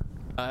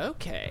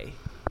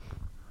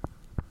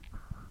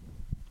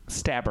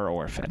 Stabber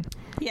Orphan.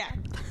 Yeah.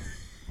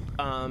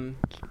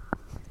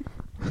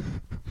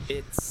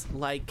 It's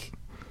like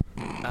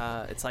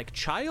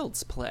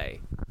Child's Play.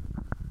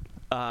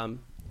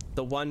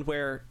 The one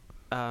where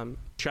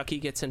Chucky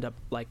gets into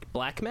like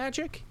black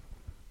magic.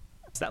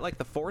 Is that like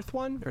the 4th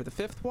one or the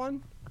 5th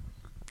one?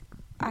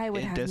 I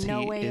would have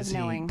no way of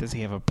knowing. Does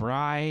he have a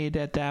bride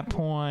at that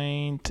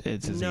point?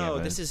 No,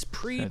 this is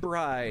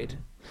pre-bride.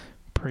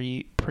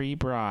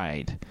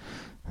 Pre-bride.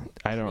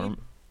 I don't.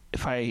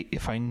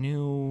 If I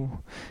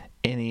knew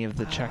any of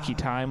the Chucky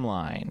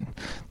timeline,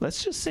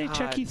 let's just say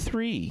Chucky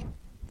 3.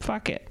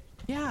 Fuck it.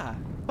 Yeah,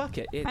 fuck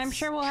it. I'm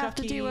sure we'll have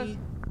to do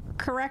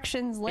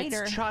corrections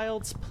later. It's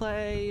Child's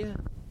Play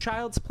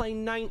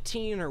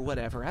 19 or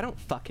whatever. I don't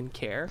fucking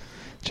care.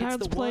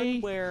 Child's it's the Play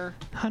one where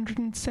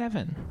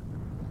 107.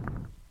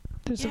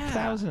 There's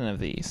 1,000 of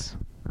these.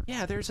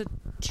 Yeah, there's a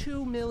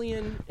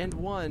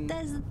 2,000,001.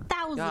 There's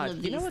 1,000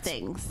 of these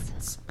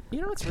things.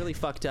 You know what's really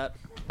fucked up?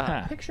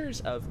 Pictures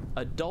of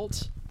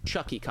adult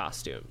Chucky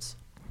costumes.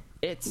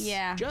 It's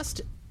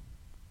just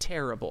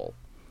terrible.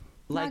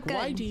 Like,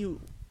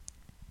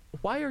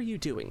 why are you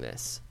doing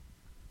this?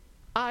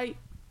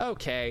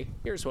 Okay,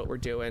 here's what we're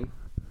doing.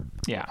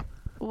 Yeah.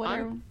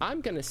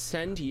 I'm gonna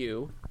send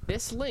you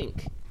this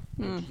link.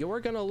 And you're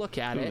gonna look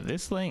at it.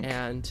 This link.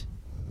 And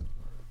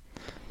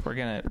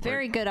we're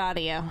very good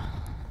audio.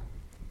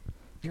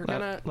 You're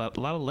gonna a lot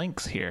of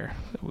links here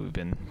that we've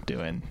been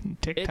doing.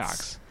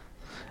 TikToks.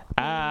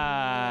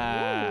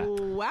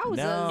 Wowzers.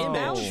 No.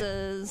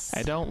 Wowzers.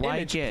 I don't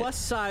like it. Plus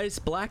size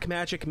black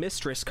magic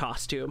mistress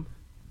costume.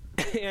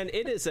 And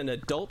it is an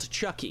adult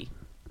Chucky.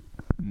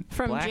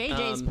 From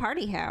JJ's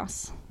Party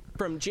House.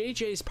 From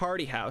JJ's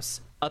Party House.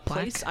 A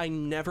place I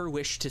never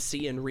wish to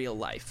see in real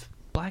life.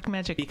 Black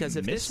magic because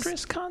if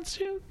mistress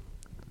costume?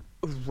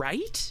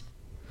 Right?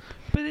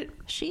 But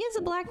she is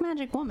a black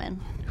magic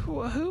woman.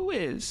 Who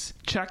is?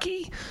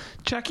 Chucky?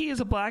 Chucky is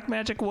a black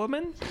magic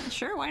woman?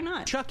 Sure, why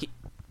not? Chucky.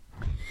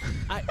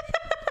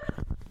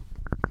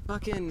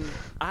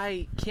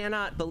 I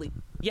cannot believe.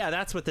 Yeah,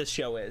 that's what this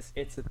show is.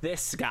 It's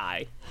this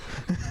guy.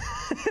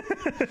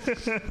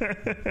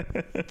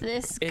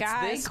 This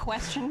guy?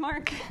 Question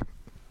mark.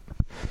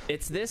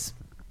 It's this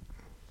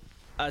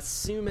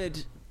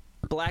assumed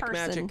black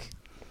person. magic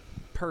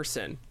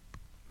person.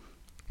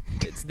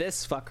 It's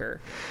this fucker.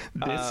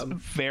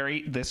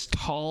 This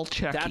tall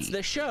Chucky. That's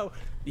the show.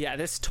 Yeah,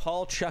 this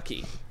tall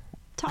Chucky.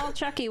 Tall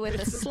Chucky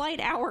with a slight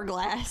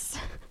hourglass.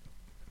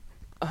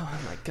 Oh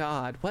my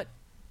god, what?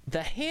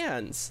 The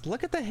hands.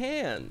 Look at the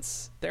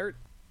hands. They're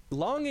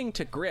longing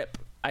to grip.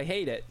 I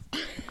hate it.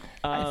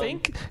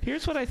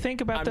 Here's what I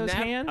think about those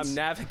hands. I'm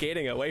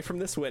navigating away from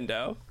this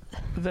window.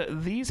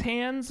 These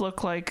hands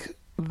look like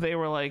they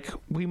were like,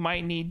 we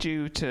might need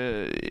to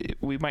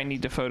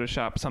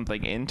Photoshop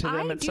something into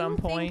them at some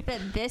point. I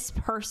think that this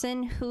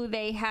person who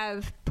they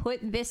have put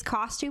this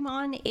costume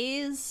on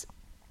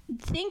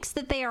thinks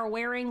that they are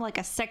wearing like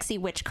a sexy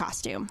witch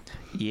costume.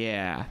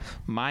 Yeah.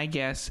 My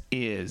guess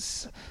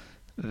is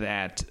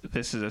that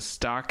this is a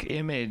stock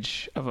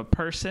image of a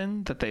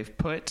person that they've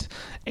put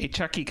a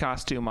Chucky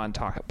costume on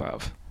top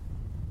of.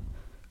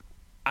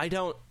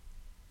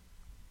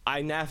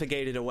 I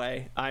navigated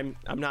away. I'm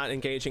not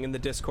engaging in the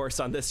discourse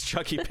on this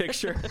Chucky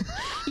picture.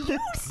 You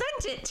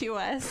sent it to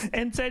us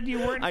and said you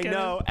weren't I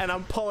know, and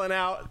I'm pulling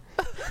out.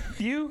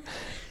 You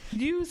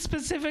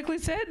specifically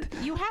said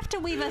you have to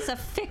weave us a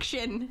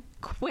fiction,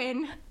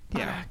 Quinn.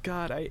 Yeah.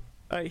 God,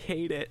 I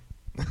hate it.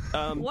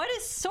 What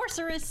is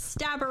Sorceress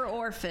Stabber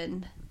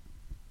Orphan?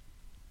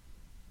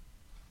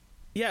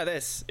 Yeah,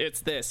 it's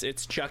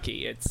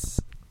Chucky.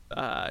 It's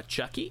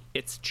Chucky.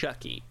 It's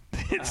Chucky.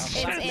 It's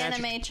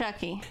anime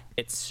Chucky.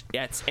 It's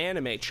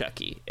anime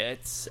Chucky.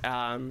 It's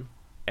could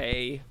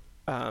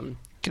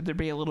there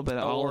be a little bit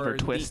of Oliver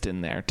Twist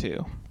in there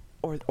too,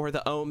 or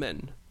the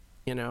Omen,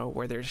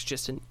 where there's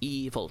just an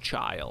evil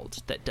child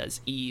that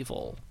does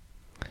evil,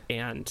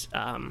 and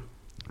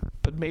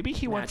but maybe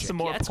he wants some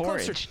more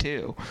porridge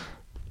too.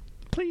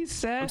 Please,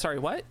 Seth. I'm sorry,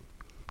 what?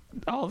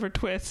 Oliver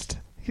Twist,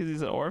 because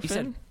he's an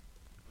orphan.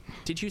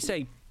 Did you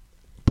say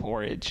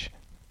porridge?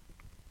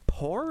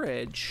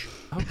 Porridge.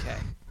 Okay.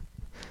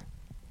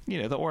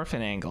 The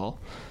orphan angle.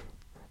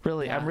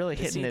 Really, yeah. I'm really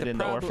hitting it in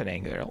the orphan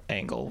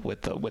angle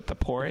with the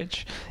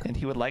porridge, and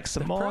he would like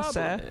some more,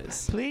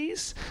 Seth.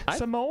 Please,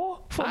 some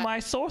more for my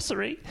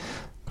sorcery.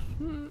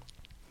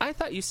 I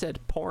thought you said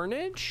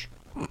pornage.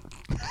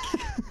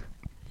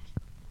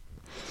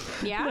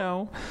 Yeah.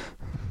 No.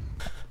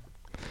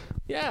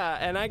 Yeah,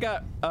 and I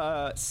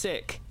got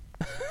sick.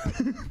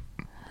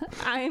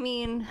 I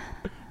mean,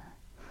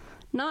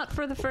 not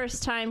for the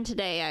first time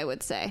today, I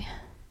would say.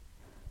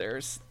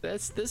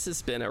 This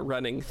has been a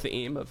running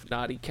theme of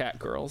naughty cat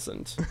girls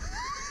and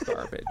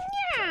garbage.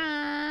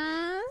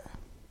 Yeah.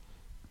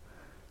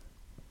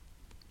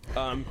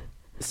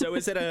 So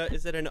is it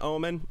an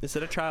omen? Is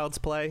it a child's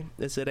play?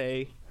 Is it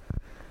a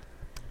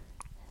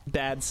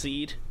bad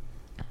seed?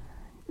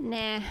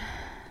 Nah.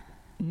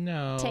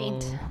 No.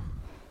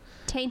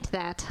 Taint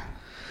that.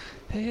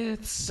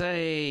 It's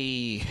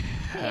a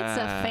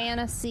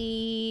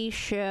fantasy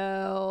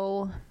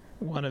show.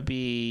 Want to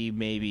be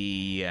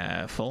maybe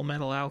Full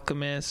Metal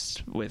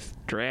Alchemist with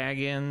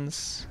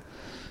dragons.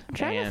 I'm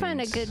trying to find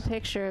a good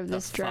picture of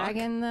this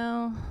dragon,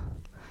 though.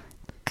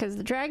 Because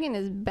the dragon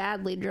is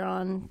badly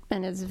drawn,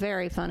 and it's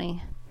very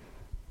funny.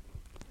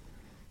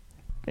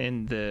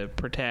 And the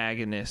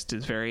protagonist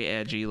is very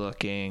edgy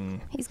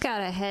looking. He's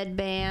got a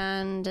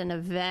headband and a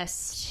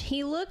vest.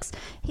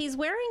 He's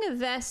wearing a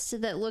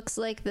vest that looks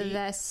like the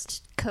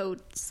vest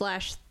coat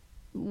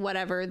 /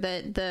 whatever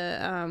that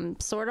the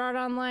Sword Art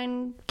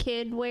Online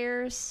kid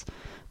wears,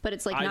 but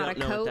it's like not a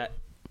coat.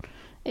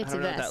 It's a vest. I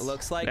don't know what that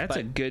looks like. That's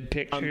a good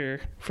picture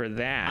for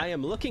that. I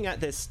am looking at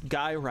this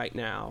guy right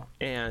now,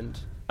 and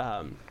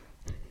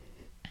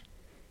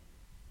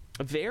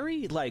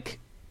very like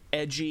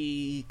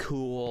edgy,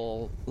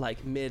 cool,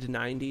 like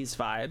mid-90s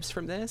vibes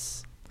from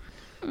this.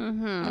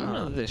 Mm-hmm. I don't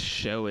know if this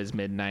show is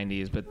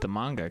mid-90s, but the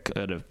manga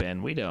could have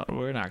been.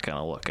 We're not going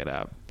to look it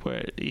up.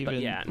 We're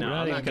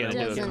not even going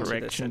to do a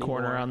correction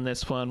corner on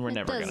this one. We're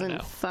never going to know. It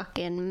doesn't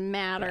fucking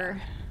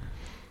matter.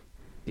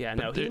 Yeah,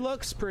 no, he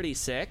looks pretty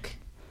sick.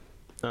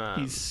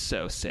 He's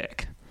so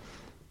sick.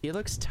 He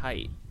looks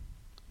tight.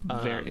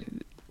 Very,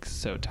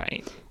 so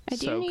tight.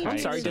 I'm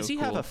sorry, does he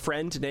have a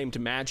friend named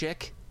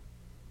Magic?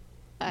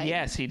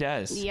 Yes, he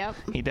does. Yep.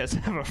 He does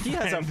have a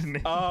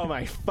friend. Oh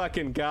my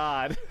fucking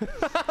god.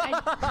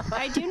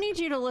 I do need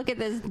you to look at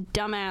this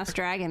dumbass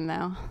dragon,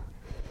 though.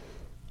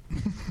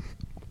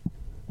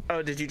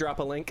 Oh, did you drop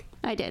a link?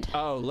 I did.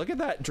 Oh, look at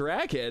that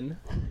dragon.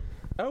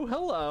 Oh,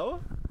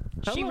 hello.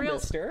 Hello,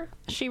 mister.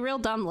 She real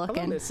dumb looking.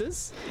 Hello,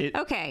 missus.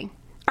 Okay.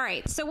 All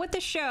right, so what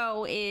the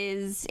show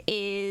is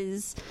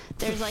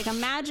there's like a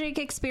magic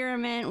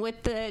experiment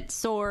with the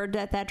sword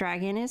that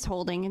dragon is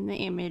holding in the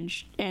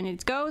image, and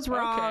it goes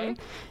wrong,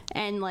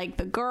 and like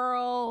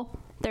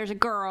there's a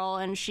girl,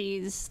 and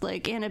she's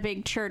like in a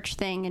big church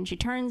thing, and she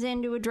turns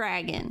into a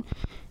dragon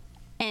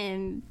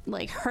and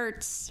like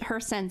hurts her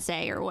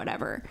sensei or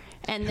whatever,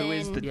 and who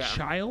is the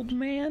child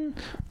man?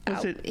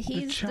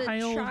 He's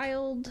the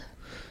child.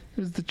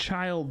 Who's the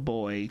child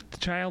boy? The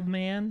child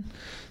man?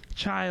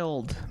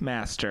 Child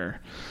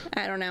master.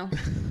 I don't know.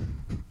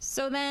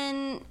 So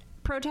then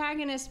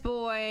protagonist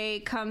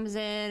boy comes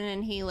in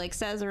and he like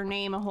says her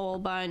name a whole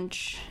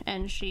bunch,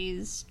 and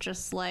she's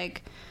just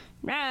like,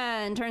 "Rah,"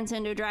 and turns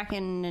into a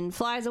dragon and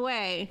flies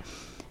away.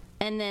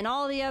 And then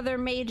all the other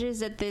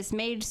mages at this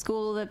mage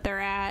school that they're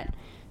at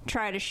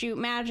try to shoot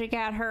magic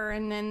at her,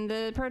 and then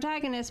the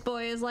protagonist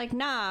boy is like,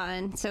 "Nah,"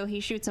 and so he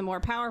shoots a more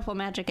powerful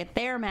magic at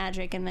their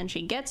magic, and then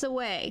she gets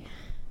away.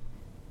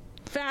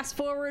 Fast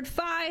forward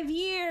 5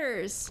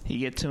 years. He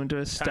gets into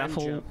a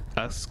scuffle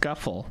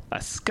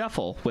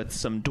with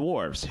some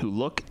dwarves who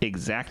look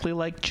exactly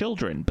like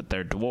children, but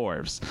they're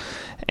dwarves.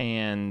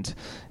 And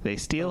they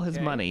steal his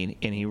money,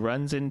 and he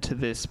runs into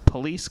this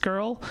police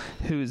girl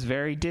who's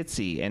very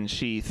ditzy, and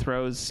she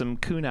throws some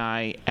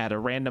kunai at a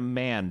random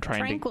man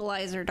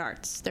Tranquilizer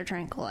darts. They're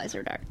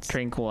tranquilizer darts.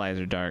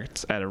 Tranquilizer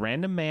darts at a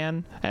random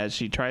man as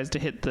she tries to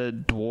hit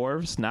the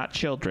dwarves, not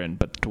children,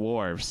 but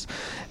dwarves.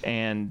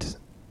 And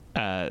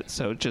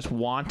so just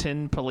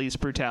wanton police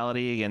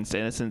brutality against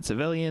innocent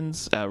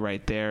civilians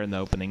right there in the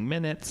opening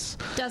minutes.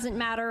 Doesn't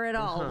matter at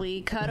all.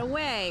 We cut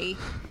away.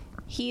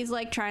 He's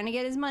like trying to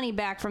get his money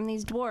back from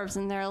these dwarves,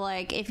 and they're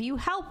like, "If you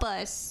help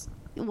us,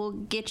 we'll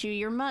get you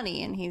your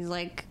money." And he's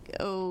like,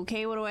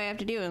 "Okay, what do I have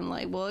to do?" And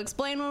like, "We'll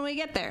explain when we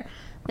get there."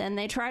 Then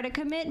they try to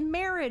commit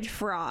marriage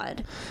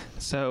fraud.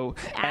 So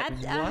at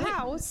a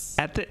house.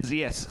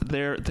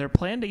 Their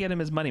plan to get him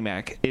his money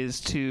back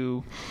is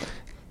to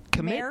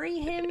marry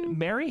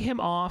him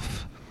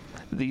off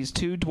these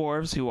two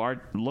dwarves who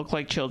look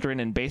like children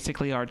and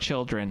basically are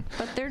children,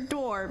 but they're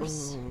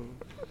dwarves.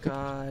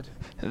 God.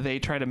 They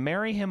try to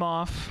marry him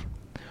off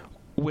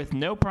with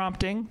no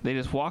prompting. They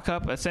just walk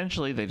up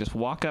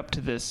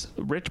to this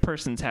rich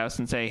person's house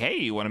and say, "Hey,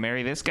 you want to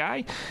marry this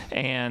guy?"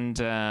 And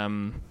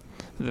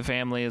the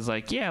family is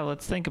like, "Yeah,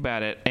 let's think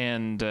about it."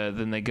 And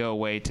then they go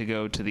away to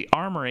go to the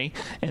armory,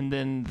 and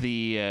then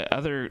the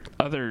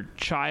other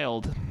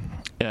child,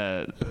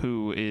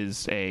 who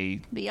is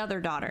the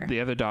other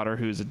daughter,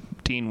 who's a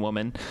teen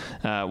woman,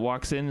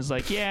 walks in and is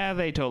like, "Yeah,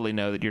 they totally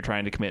know that you're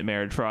trying to commit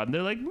marriage fraud." And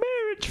they're like,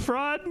 "Marriage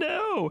fraud?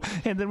 No!"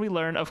 And then we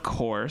learn, of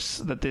course,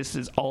 that this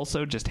is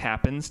also just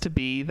happens to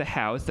be the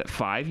house that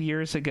 5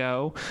 years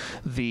ago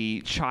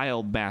the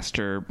child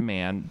master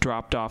man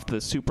dropped off the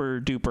super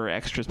duper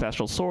extra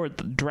special sword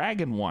the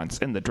dragon wants,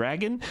 and the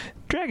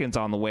dragon's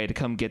on the way to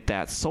come get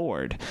that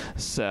sword.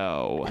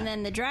 So, and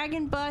then the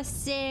dragon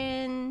busts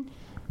in,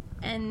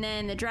 and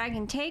then the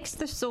dragon takes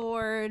the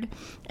sword,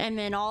 and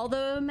then all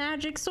the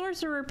magic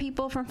sorcerer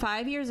people from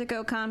 5 years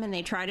ago come, and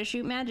they try to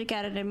shoot magic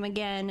at him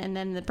again, and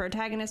then the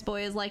protagonist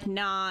boy is like,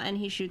 "Nah," and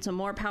he shoots a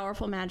more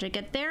powerful magic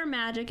at their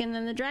magic, and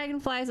then the dragon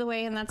flies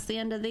away, and that's the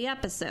end of the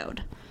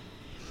episode.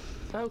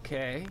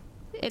 Okay.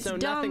 It's so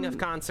dumb. Nothing of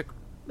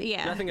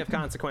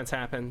consequence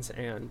happens,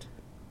 and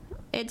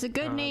it's a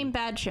good name,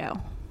 bad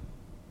show.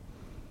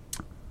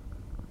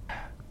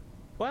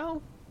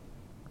 Well,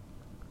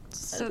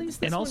 so,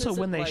 and also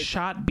when they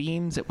shot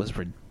beams, it was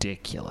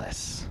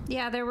ridiculous.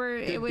 Yeah,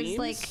 it was beams?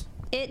 like,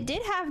 it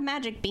did have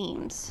magic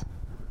beams.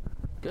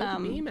 Good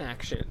beam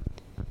action,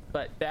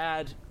 but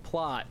bad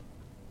plot.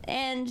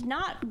 And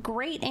not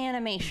great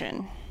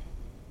animation.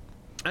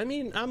 I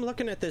mean, I'm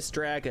looking at this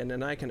dragon,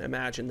 and I can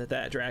imagine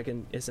that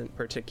dragon isn't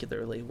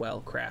particularly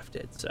well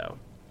crafted, so.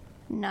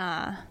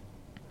 Nah.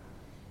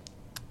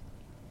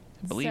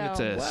 I believe it's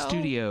a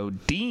Studio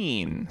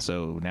Dean,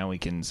 so now we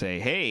can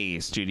say, "Hey,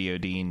 Studio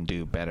Dean,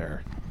 do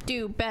better."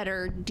 Do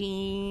better,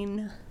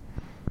 Dean.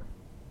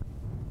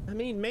 I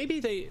mean, maybe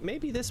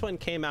this one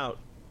came out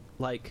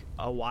like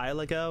a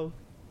while ago,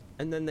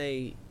 and then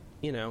they,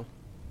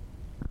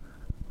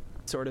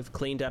 sort of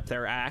cleaned up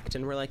their act,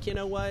 and we're like, "You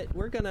know what?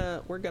 We're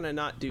gonna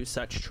not do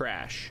such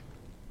trash.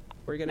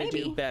 We're gonna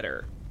do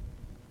better."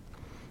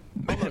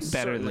 Almost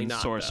better than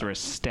not, Sorceress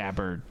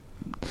Stabber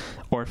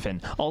Orphan.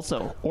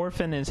 Also,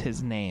 Orphan is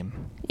his name.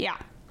 Yeah.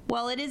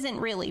 Well, it isn't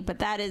really, but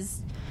that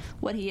is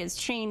what he has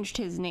changed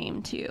his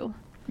name to.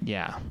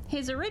 Yeah.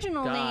 His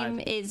original name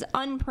is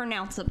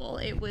unpronounceable.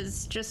 It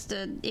was just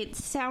a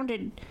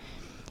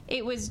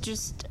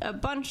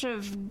bunch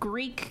of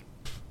Greek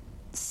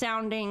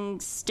sounding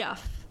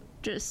stuff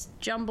just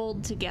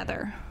jumbled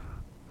together.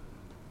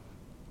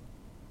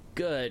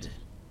 Good.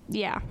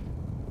 Yeah.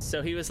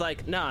 So he was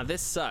like, "Nah,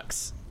 this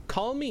sucks.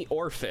 Call me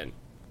Orphan."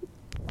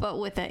 But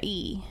with a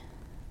E.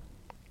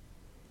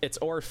 It's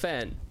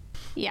Orphan.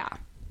 Yeah.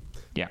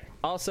 Yeah.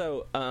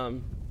 Also,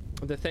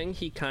 the thing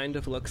he kind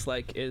of looks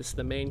like is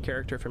the main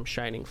character from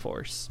Shining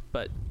Force,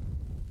 but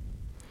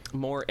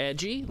more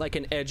edgy, like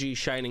an edgy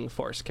Shining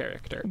Force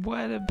character.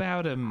 What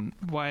about him?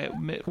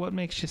 What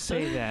makes you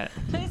say that?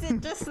 Is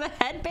it just the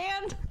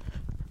headband?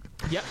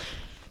 Yep.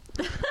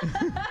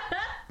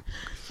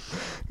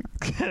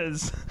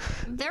 Because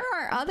there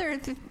are other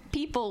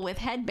people with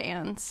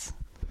headbands.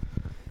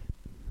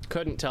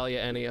 Couldn't tell you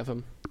any of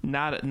them.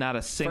 Not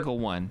a single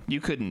one.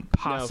 You couldn't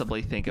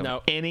possibly think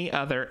of any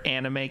other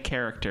anime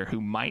character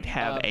who might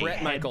have a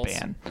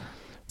headband.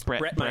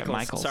 Brett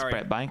Michaels. Sorry.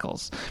 Brett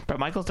Michaels. Brett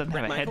Michaels doesn't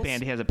have a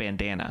headband. He has a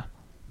bandana.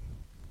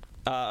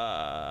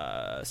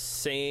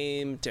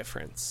 Same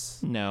difference.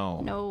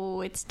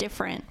 No, it's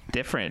different.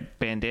 Different.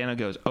 Bandana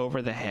goes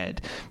over the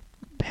head.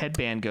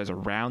 Headband goes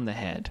around the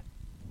head.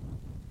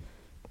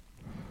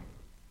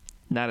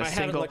 I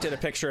haven't looked at a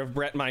picture of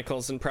Bret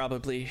Michaels in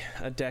probably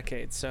a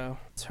decade, so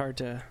it's hard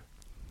to...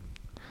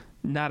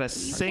 Not a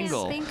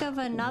single... Can't think of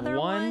another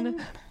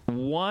one?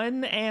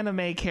 One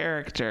anime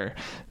character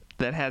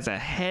that has a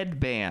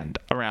headband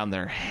around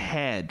their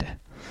head.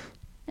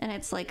 And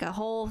it's like a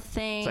whole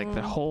thing. It's like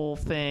the whole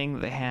thing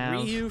they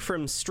have. Ryu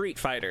from Street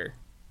Fighter.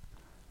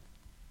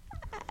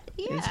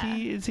 Yeah.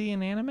 Is he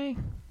an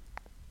anime?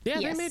 Yeah,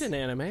 Yes. they made an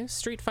anime,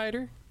 Street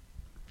Fighter.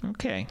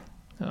 Okay.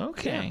 All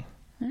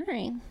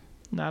right.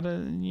 Not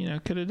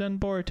could have done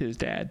Boruto's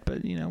dad,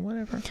 but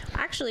whatever.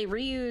 Actually,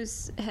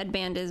 Ryu's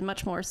headband is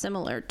much more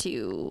similar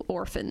to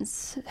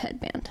Orphan's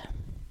headband.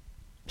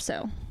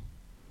 So.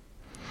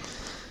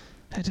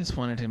 I just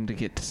wanted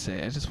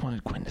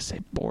Quinn to say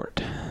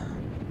Bort.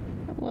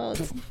 Well,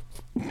 it's...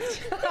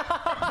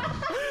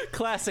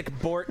 Classic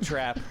Bort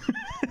trap.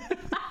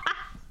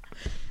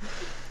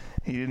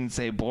 He didn't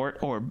say Bort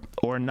or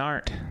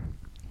Nart.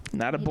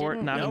 Not a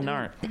Bort, not a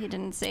Nart. He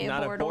didn't say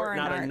Not a Bort a or Bort, a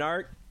not Nart. a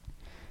Nart.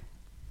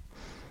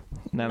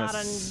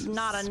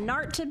 Not a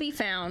Nart to be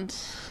found.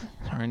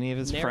 Or any of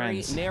his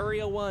friends. Nary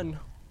a one.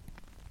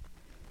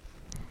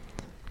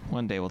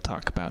 One day we'll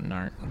talk about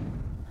Nart.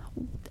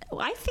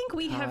 I think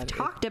we have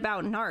talked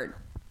about Nart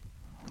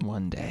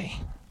One day.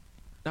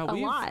 No, a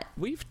lot.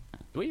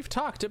 We've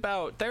talked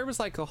about, there was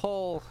like a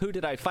whole "Who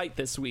Did I Fight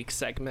This Week"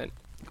 segment.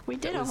 We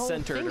did It a was whole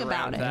centered thing about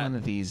around it. that. One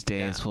of these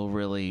days we'll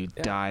really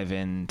dive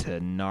into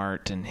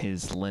Nart and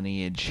his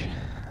lineage,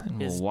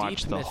 and His we'll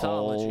watch deep the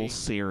whole mythology.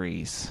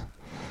 series.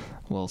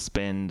 We'll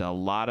spend a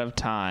lot of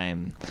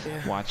time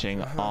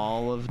watching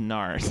all of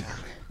Nart.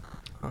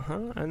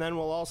 And then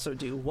we'll also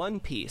do One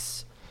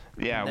Piece.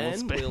 Yeah, we'll Then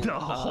spend we'll, a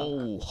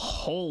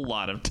whole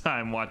lot of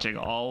time watching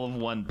all of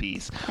One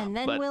Piece. And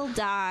then But we'll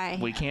die.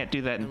 we can't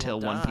do that until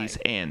we'll One die. Piece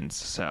ends,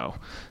 so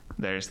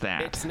there's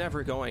that. It's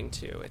never going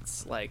to.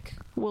 It's like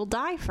We'll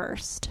die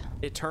first.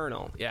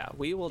 eternal. Yeah,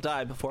 we will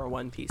die before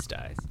One Piece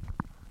dies.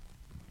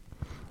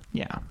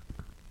 Yeah.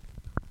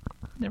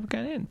 Never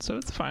gonna end, so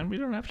it's fine. We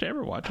don't have to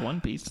ever watch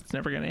One Piece. It's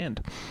never gonna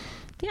end.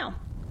 Yeah.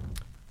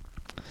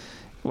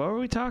 What were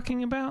we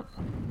talking about?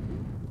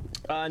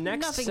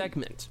 Next Nothing.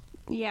 segment.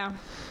 Yeah.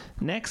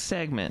 Next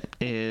segment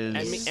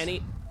is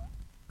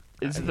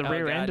Is it the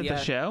rear end of the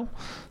show?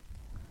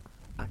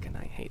 Fucking,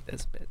 I hate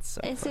this bit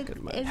so Is it-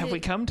 fucking much. is Have we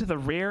come to the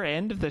rear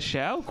end of the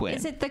show, Gwen?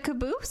 Is it the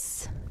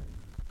caboose?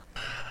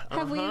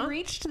 Have we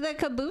reached the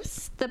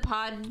caboose? The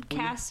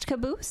podcast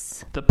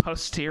caboose? the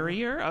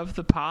posterior of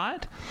the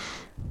pod?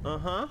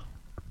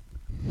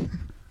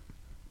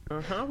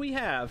 We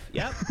have.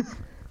 Yep.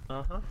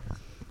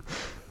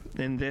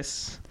 In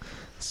this,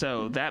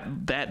 so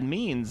that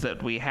means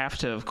that we have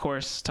to, of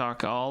course,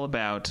 talk all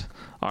about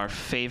our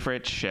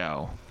favorite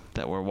show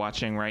that we're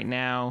watching right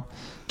now.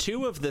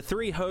 2 of the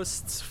 3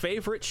 hosts'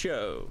 favorite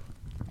show.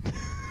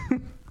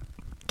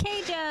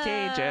 Keijo.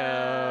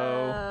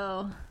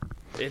 Keijo.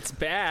 It's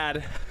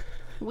bad.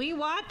 We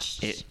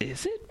watched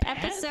Is it bad?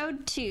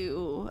 episode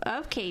 2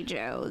 of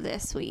Keijo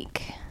this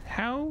week.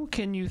 How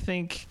can you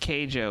think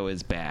Keijo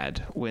is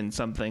bad when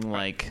something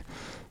like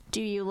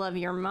Do you love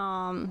your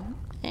mom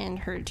and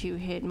her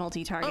 2-hit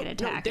multi-target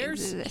attack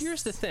exists?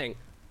 Here's the thing.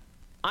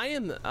 I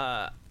am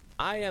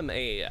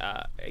a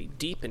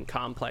deep and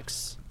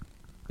complex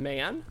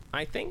man,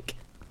 I think.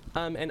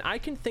 And I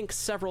can think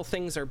several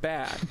things are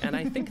bad. And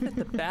I think that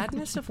the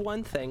badness of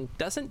one thing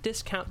doesn't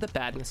discount the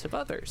badness of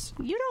others.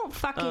 You don't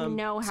fucking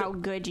know how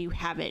good you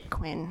have it,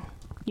 Quinn.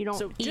 You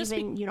don't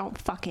you don't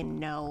fucking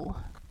know.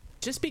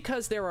 Just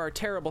because there are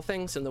terrible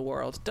things in the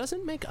world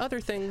doesn't make other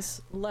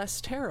things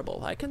less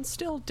terrible. I can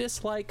still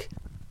dislike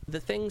the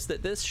things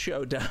that this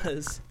show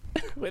does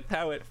with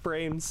how it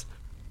frames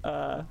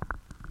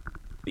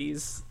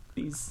these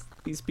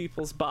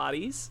people's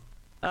bodies.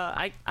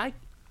 I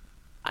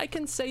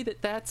can say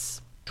that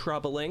that's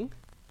troubling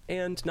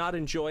and not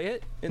enjoy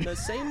it in the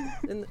same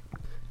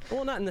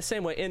well, not in the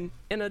same way,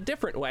 in a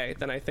different way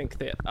than I think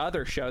the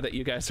other show that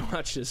you guys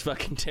watched is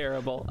fucking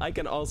terrible. I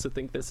can also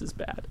think this is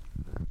bad.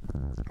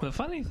 The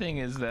funny thing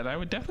is that I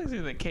would definitely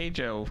say that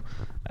Keijo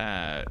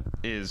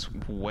is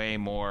way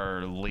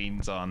more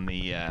leans on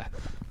the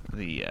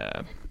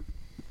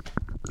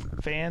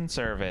fan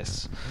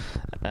service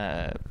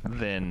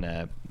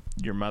than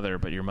your mother,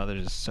 but your mother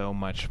is so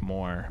much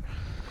more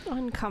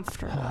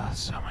Uncomfortable.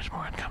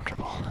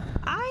 uncomfortable.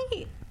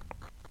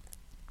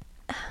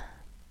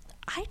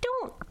 I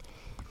don't.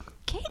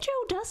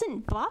 Keijo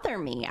doesn't bother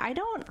me. I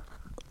don't.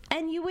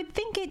 And you would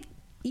think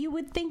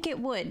it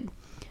would,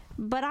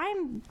 but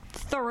I'm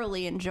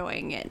thoroughly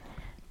enjoying it.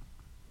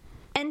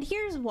 And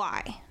here's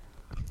why.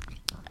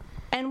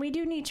 And we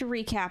do need to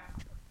recap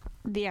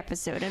the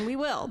episode, and we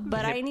will.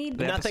 But I need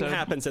Nothing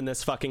happens in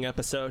this fucking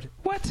episode.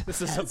 What?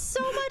 This is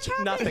so much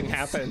happens. Nothing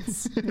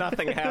happens.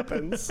 Nothing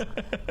happens.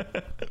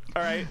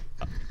 All right.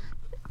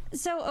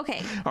 So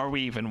okay. Are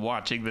we even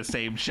watching the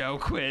same show,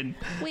 Quinn?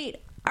 Wait,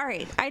 All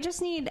right,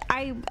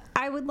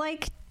 I would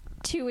like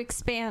to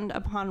expand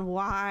upon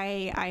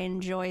why I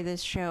enjoy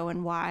this show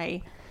and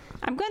why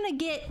I'm going to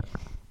get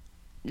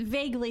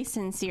vaguely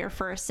sincere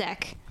for a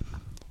sec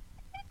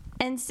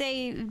and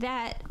say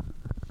that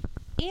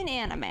in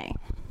anime,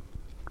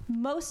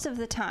 most of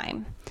the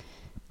time,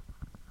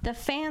 the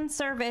fan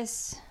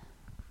service,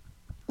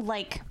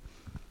 like,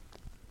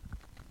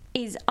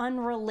 is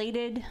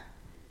unrelated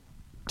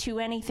to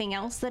anything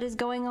else that is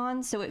going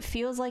on, so it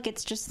feels like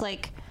it's just,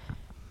 like,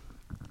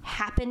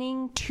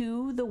 happening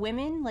to the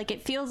women. Like,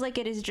 it feels like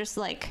it is just,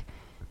 like,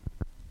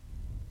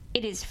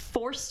 it is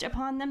forced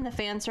upon them. The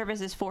fan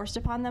service is forced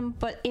upon them.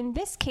 But in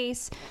this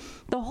case,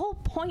 the whole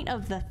point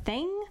of the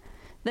thing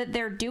that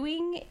they're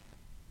doing,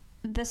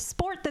 the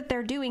sport that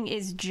they're doing,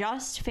 is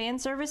just fan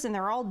service, and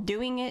they're all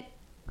doing it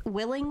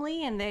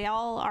willingly, and they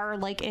all are,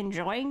 like,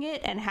 enjoying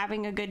it and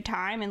having a good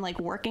time and, like,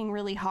 working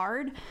really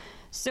hard.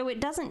 So it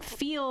doesn't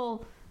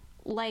feel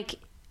like,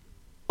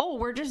 oh,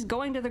 we're just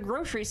going to the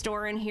grocery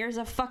store and here's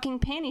a fucking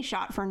panty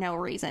shot for no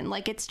reason.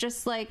 Like, it's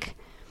just like,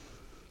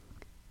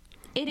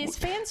 it is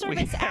fan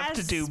service. We have as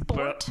to do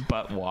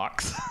butt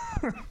walks.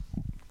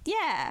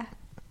 Yeah.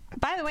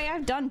 By the way,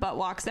 I've done butt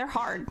walks. They're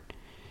hard.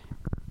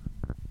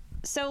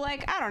 So,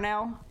 like, I don't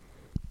know.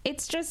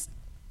 It's just,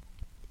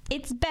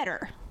 it's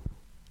better,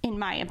 in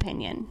my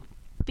opinion,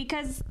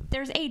 because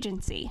there's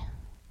agency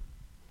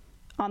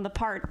on the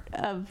part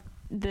of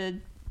the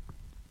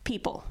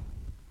people.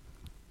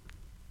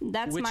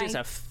 That's which is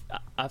a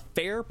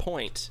fair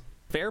point.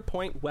 Fair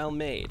point, well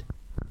made.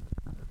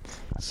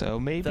 So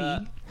maybe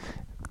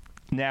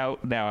now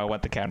I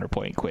want the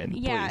counterpoint, Quinn.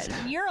 Yeah, please.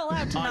 You're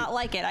allowed to not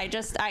like it.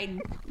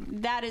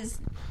 That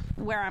is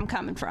where I'm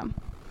coming from.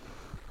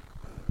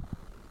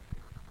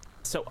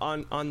 So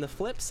on the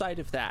flip side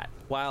of that,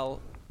 while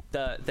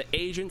the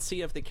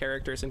agency of the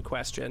characters in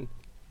question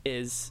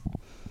is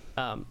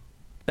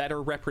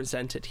better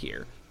represented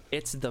here,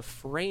 it's the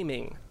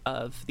framing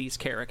of these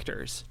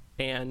characters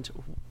and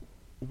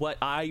what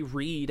I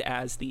read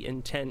as the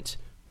intent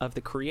of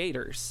the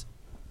creators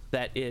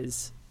that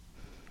is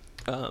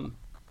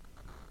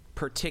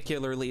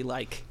particularly,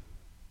 like,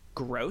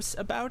 gross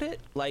about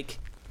it. Like,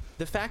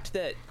 the fact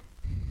that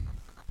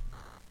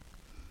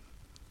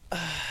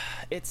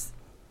it's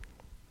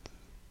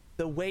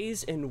the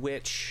ways in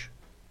which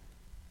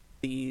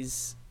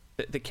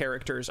the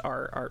characters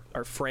are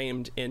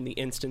framed in the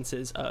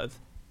instances of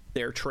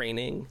their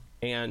training,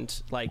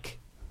 and, like,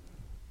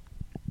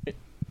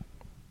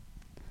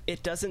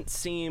 it doesn't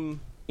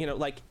seem, you know,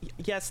 like,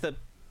 yes,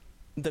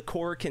 the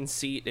core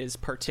conceit is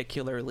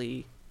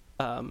particularly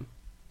I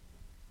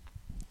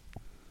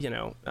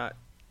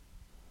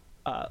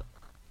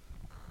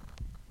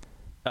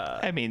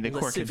mean, the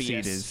core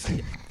lascivious. conceit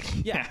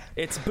is yeah,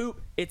 it's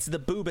the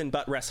boob and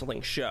butt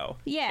wrestling show.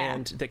 Yeah.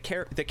 And the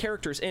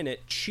characters in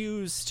it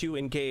choose to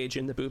engage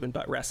in the boob and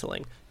butt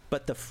wrestling,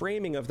 but the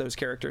framing of those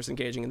characters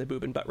engaging in the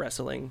boob and butt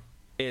wrestling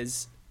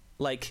is,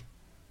 like,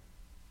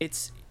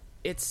 it's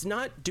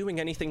not doing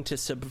anything to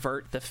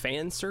subvert the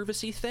fan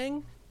servicey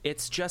thing.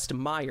 It's just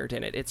mired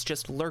in it. It's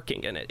just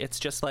lurking in it. It's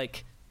just,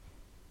 like,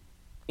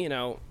 you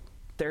know,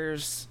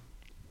 there's...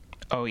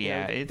 Oh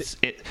yeah, you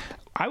know,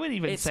 I would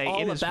even say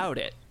all it is about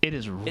it. It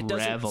is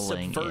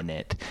reveling in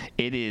it.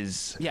 It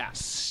is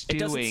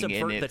stewing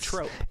in its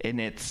trope. in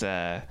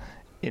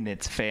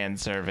its fan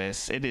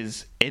service. It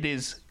is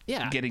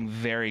getting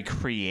very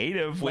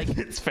creative with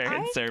its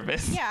fan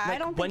service. Yeah, like, I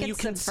don't think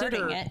it's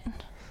subverting it.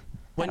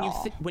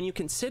 When you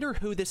consider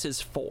who this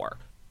is for,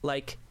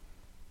 like,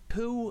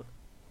 who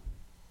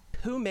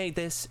made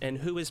this and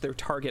who is their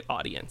target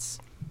audience,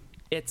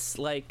 it's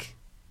like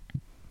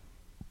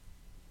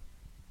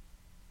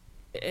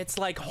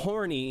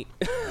horny.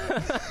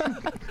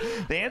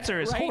 The answer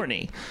is right?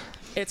 horny.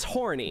 It's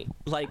horny.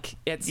 Like,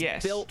 it's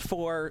built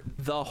for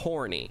the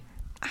horny.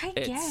 I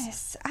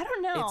guess. I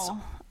don't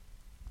know.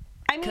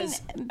 I mean,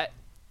 because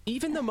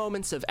even the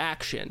moments of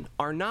action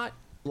are not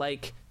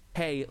like,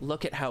 hey,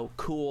 look at how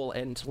cool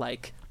and,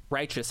 like,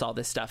 righteous all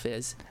this stuff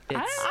is. It's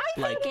I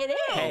like, think it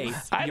is. Hey,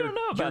 I don't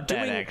know about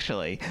that,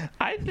 actually.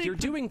 I think you're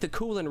doing the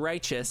cool and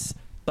righteous,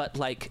 but,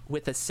 like,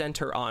 with a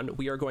center on,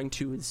 we are going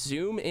to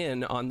zoom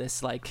in on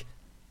this, like,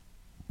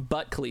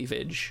 butt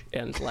cleavage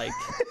and, like,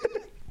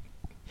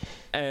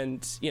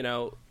 and, you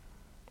know,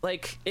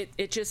 like,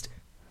 it just,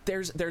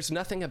 there's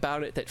nothing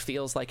about it that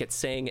feels like it's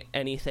saying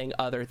anything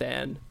other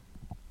than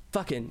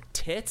fucking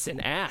tits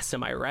and ass,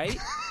 am I right?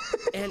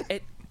 And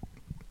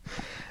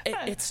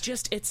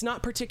it's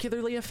not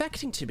particularly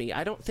affecting to me.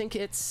 I don't think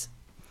it's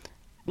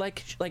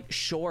like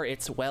sure,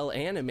 it's well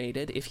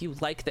animated if you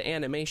like the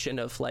animation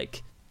of,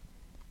 like,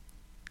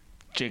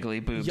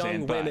 jiggly boobs young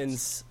and butts.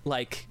 women's,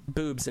 like,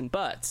 boobs and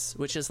butts,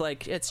 which is,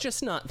 like, it's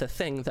just not the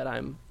thing that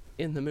I'm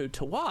in the mood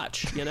to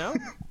watch, you know?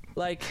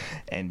 Like,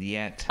 and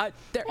yet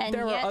there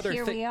are other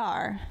here we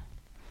are.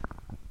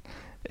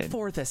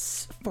 For the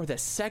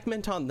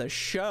segment on the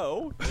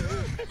show.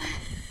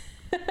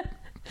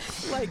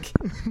 Like,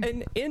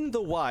 and in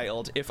the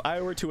wild, if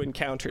I were to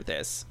encounter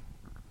this,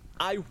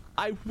 I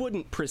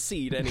wouldn't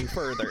proceed any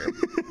further.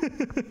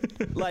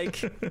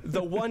 Like,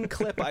 the one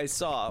clip I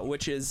saw,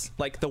 which is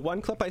like the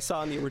one clip I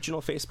saw in the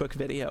original Facebook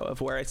video of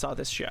where I saw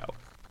this show,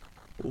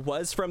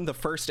 was from the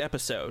first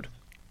episode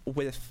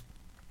with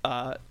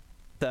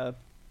the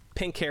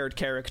pink-haired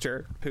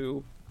character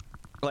who,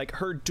 like,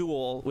 her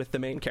duel with the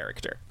main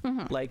character.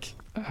 Like,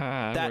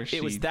 that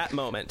it was that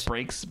moment.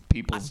 Breaks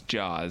people's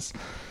jaws.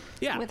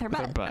 Yeah, with her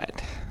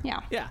butt.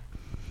 Yeah.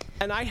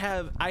 And I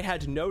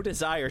had no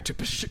desire to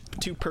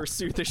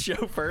pursue the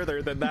show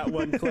further than that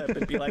one clip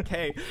and be like,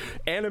 hey,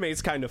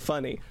 anime's kind of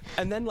funny.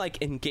 And then,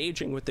 like,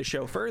 engaging with the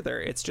show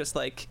further, it's just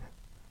like,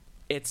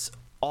 it's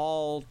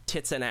all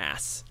tits and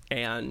ass.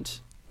 And,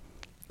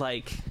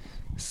 like...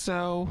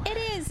 So... It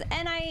is,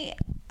 and I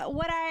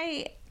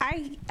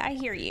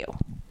hear you.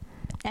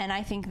 And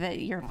I think that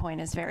your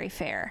point is very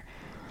fair.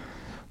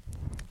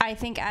 I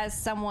think as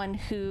someone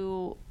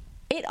who...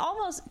 It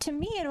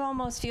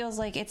almost feels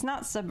like it's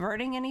not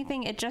subverting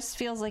anything. It just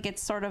feels like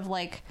it's sort of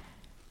like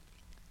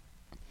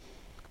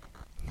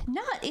I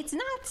don't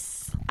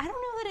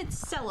know that it's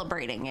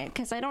celebrating it,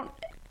 because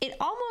it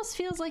almost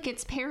feels like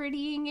it's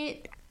parodying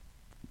it,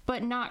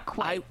 but not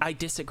quite. I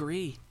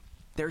disagree.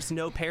 There's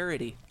no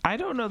parody. I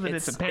don't know that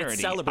it's a parody.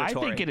 It's celebratory. I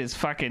think it is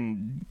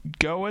fucking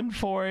going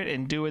for it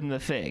and doing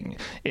the thing.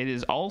 It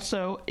is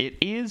also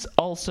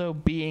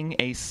being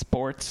a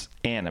sports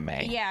anime.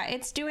 Yeah,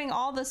 it's doing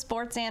all the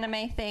sports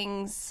anime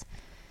things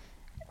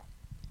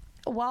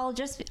while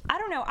just, I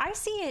don't know, I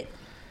see it,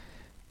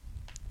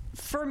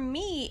 for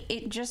me,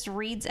 it just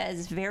reads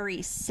as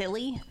very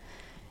silly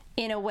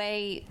in a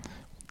way.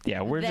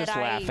 Yeah, we're just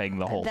laughing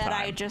the whole time. That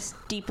I just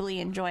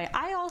deeply enjoy.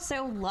 I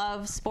also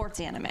love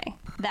sports anime.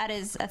 That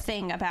is a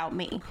thing about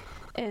me,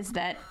 is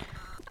that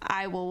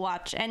I will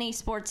watch any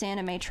sports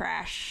anime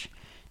trash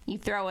you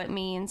throw at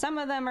me, and some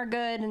of them are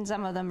good and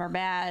some of them are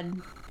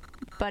bad.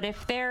 But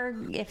if they're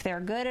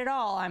good at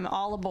all, I'm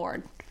all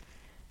aboard.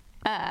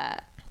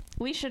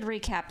 We should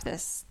recap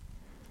this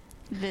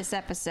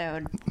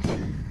episode.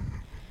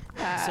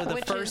 So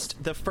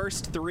the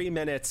first 3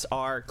 minutes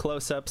are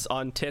close-ups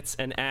on tits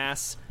and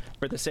ass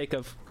for the sake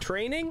of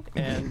training,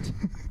 and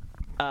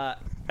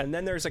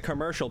then there's a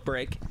commercial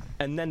break,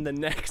 and then the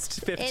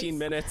next 15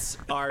 minutes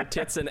are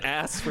tits and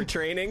ass for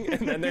training,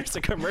 and then there's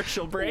a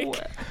commercial break.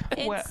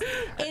 It's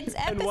episode,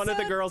 and one of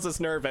the girls is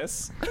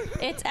nervous.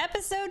 It's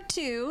episode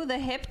 2, the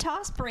hip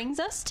toss brings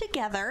us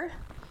together,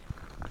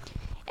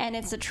 and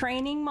it's a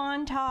training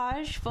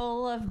montage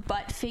full of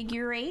butt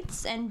figure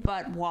eights and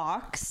butt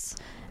walks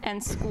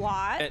and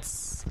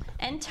squats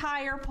and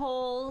tire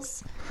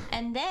pulls,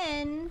 and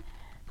then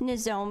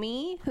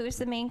Nozomi, who's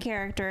the main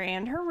character,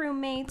 and her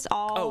roommates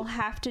all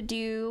have to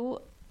do...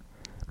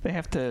 They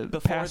have to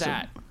Before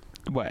that.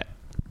 What?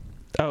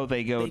 Oh,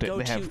 they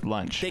have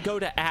lunch. They go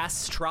to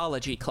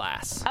astrology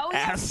class. Oh,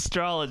 yes.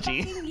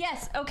 Astrology.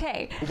 Yes,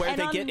 okay. Where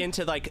they get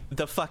into, like,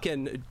 the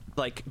fucking,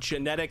 like,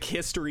 genetic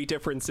history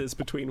differences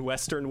between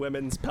Western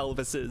women's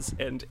pelvises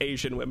and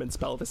Asian women's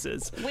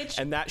pelvises.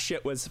 And that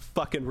shit was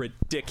fucking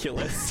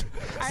ridiculous.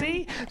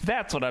 See?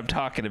 That's what I'm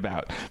talking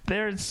about.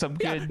 There's some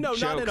good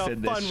jokes not in a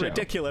in this fun, show.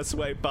 ridiculous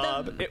way,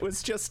 Bob. It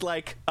was just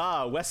like,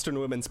 Western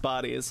women's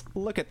bodies.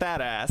 Look at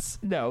that ass.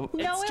 No, it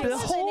the wasn't.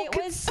 whole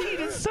conceit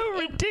is so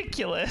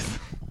ridiculous.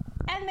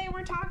 And they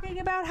were talking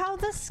about how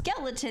the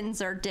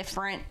skeletons are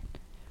different.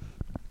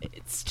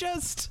 It's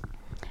just...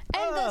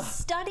 And the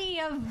study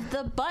of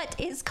the butt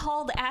is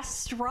called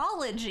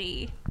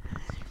astrology.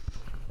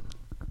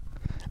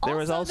 There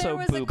was also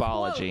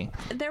boobology.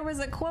 There was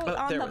a quote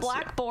on the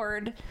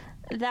blackboard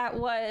that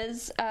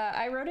was,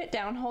 I wrote it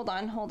down. Hold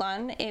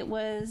on. It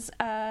was,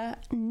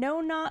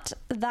 know not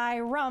thy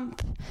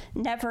rump,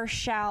 never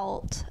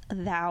shalt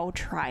thou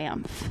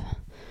triumph.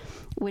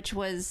 Which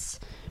was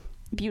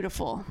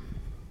beautiful.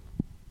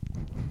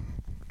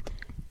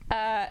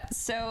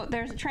 So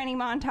there's a training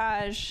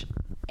montage,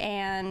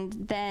 and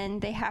then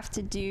they have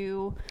to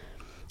do,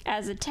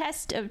 as a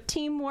test of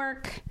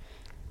teamwork,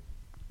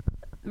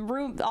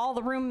 all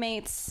the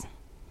roommates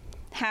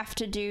have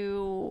to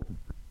do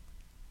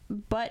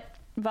butt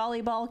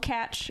volleyball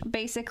catch,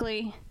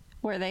 basically,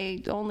 where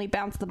they only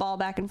bounce the ball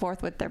back and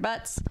forth with their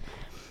butts.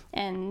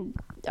 And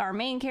our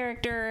main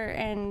character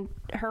and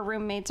her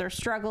roommates are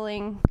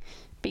struggling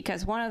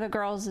because one of the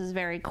girls is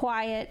very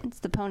quiet. It's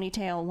the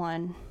ponytail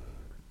one.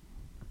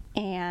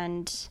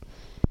 And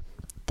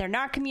they're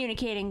not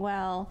communicating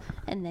well.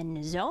 And then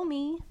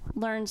Nozomi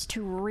learns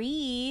to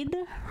read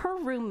her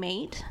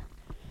roommate.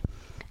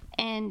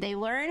 And they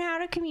learn how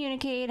to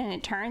communicate. And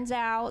it turns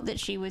out that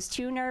she was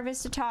too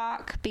nervous to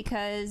talk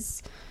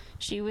because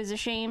she was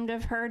ashamed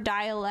of her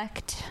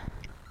dialect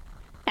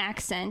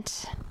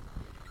accent.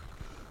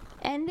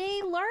 And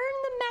they learn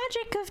the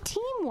magic of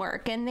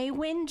teamwork. And they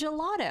win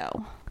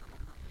gelato.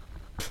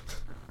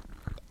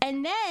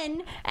 And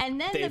then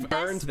they've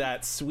earned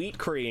that sweet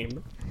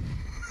cream.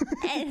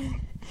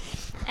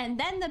 And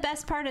then the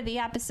best part of the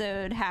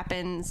episode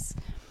happens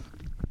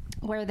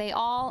where they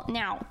all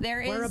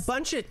where a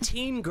bunch of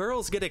teen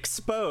girls get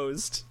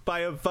exposed by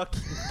a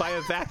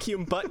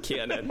vacuum butt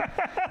cannon.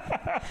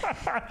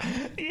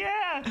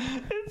 Yeah,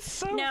 it's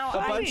so Now,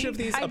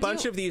 funny. A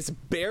bunch of these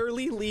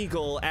barely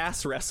legal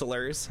ass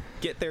wrestlers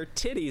get their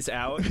titties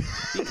out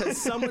because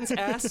someone's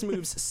ass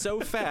moves so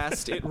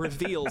fast it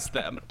reveals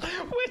them.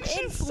 Which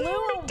is so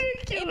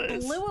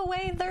ridiculous. It blew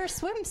away their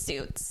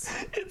swimsuits.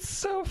 It's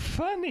so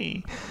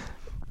funny.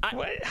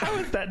 How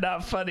is that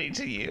not funny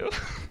to you?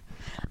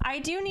 I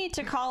do need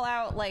to call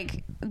out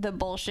like the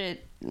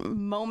bullshit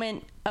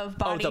moment of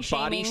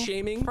body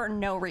shaming for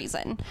no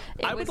reason.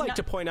 I would like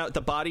to point out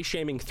the body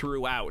shaming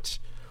throughout,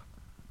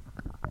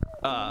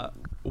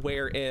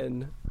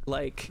 wherein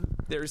like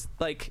there's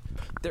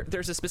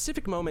a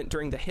specific moment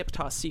during the hip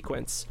toss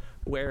sequence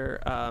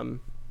where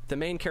the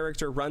main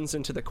character runs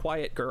into the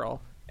quiet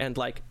girl and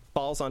like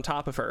falls on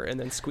top of her and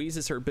then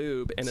squeezes her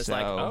boob and is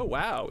like, oh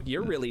wow,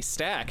 you're really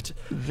stacked.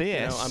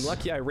 I'm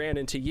lucky I ran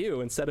into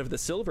you instead of the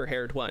silver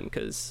haired one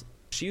because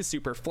she's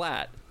super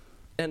flat.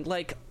 And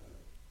like,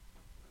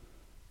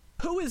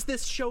 who is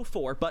this show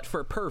for but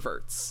for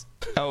perverts?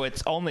 Oh,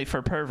 it's only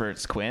for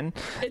perverts, Quinn.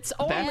 It's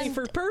only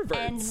for perverts.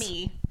 And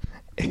me.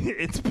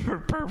 It's for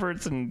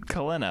perverts and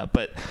Kalena,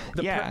 but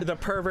the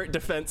pervert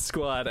defense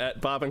squad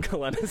at Bob and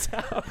Kalena's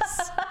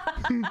house.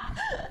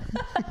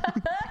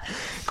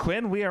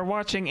 Quinn, we are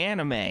watching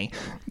anime.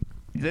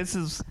 This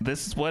is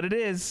what it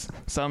is.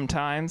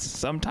 Sometimes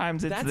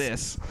it's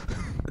this.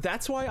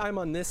 That's why I'm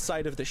on this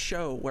side of the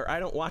show where I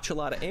don't watch a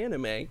lot of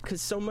anime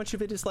because so much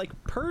of it is like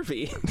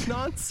pervy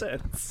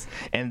nonsense.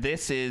 And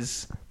this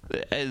is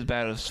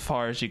about as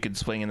far as you could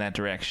swing in that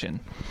direction.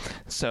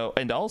 So,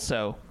 and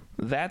also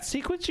that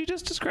sequence you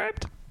just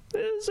described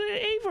is an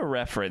Ava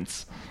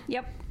reference.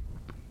 Yep.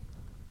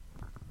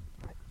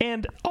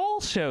 And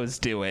all shows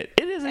do it.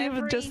 It isn't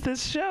even just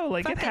this show.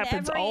 Like, it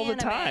happens all the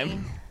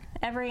time.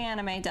 Every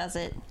anime does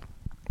it.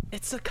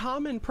 It's a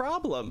common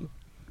problem.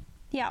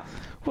 Yeah.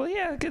 Well,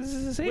 yeah,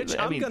 because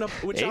Ava.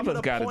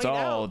 Ava's got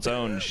its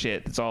own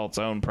shit. It's all its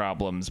own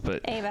problems,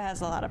 but Ava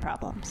has a lot of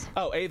problems.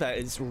 Oh, Ava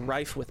is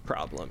rife with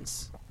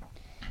problems.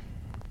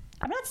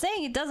 I'm not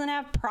saying it doesn't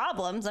have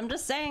problems. I'm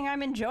just saying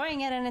I'm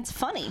enjoying it and it's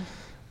funny.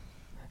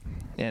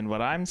 And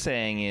what I'm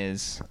saying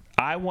is,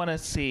 I want to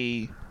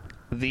see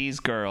these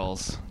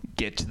girls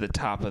get to the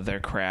top of their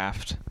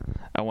craft.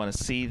 I want to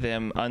see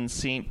them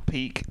unseat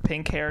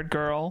pink-haired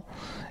girl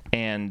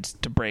and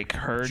to break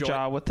her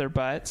jaw with their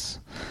butts.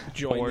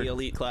 Join the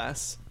elite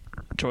class.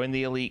 Join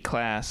the elite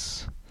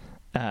class.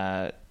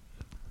 And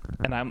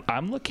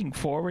I'm looking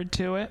forward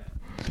to it.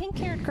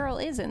 Pink-haired girl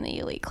is in the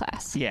elite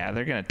class. Yeah,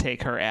 they're going to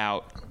take her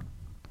out.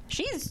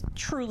 She's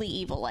truly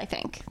evil, I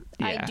think.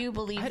 Yeah. I do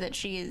believe that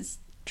she is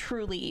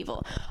truly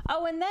evil.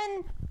 Oh, and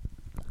then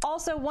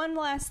also one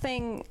last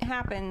thing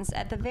happens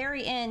at the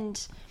very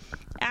end.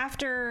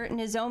 After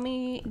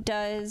Nozomi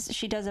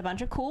does a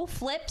bunch of cool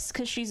flips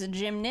because she's a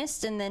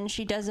gymnast, and then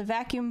she does a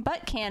vacuum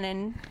butt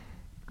cannon,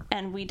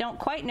 and we don't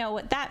quite know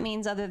what that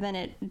means other than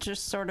it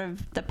just sort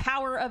of, the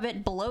power of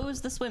it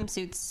blows the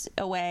swimsuits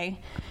away.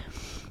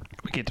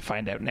 We get to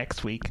find out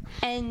next week.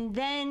 And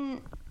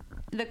then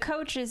the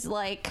coach is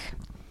like,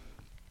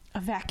 a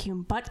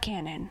vacuum butt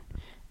cannon.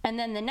 And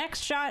then the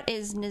next shot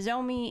is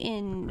Nozomi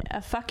in a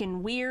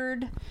fucking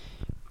weird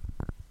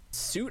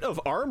suit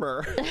of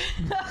armor.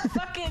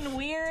 Fucking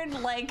weird,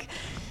 like,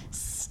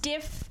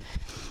 stiff,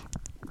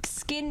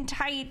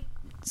 skin-tight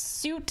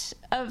suit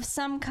of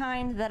some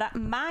kind that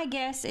my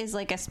guess is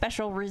like a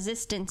special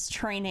resistance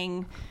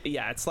training.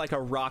 Yeah, it's like a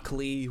Rock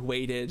Lee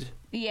weighted.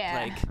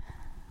 Yeah. Like.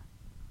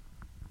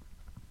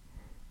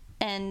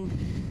 And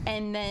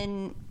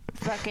then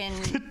fucking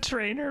the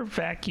trainer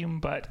vacuum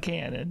butt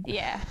cannon.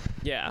 Yeah.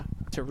 Yeah,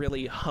 to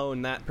really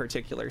hone that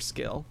particular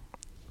skill.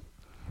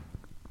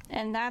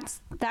 And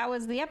that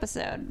was the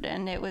episode,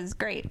 and it was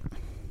great.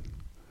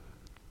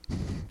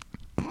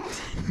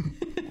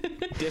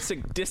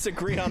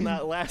 Disagree on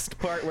that last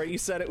part where you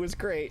said it was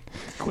great.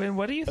 Quinn,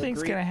 what do you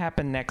think's going to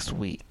happen next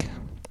week?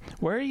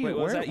 Where are you? Wait,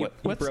 what was that? You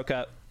broke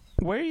up.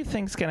 Where do you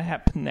think's going to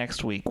happen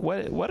next week?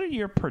 What are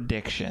your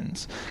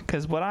predictions?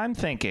 Because what I'm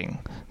thinking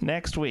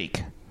next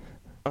week.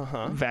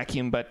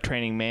 Vacuum butt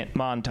training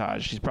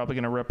montage. She's probably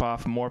going to rip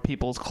off more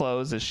people's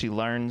clothes as she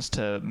learns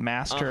to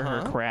master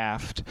her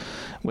craft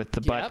with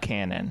the butt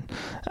cannon.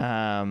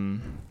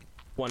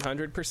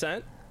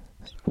 100%.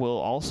 We'll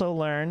also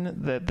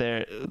learn that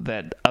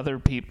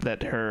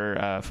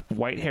her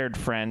white-haired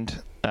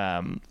friend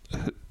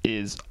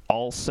is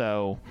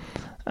also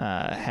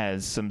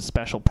has some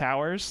special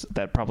powers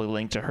that probably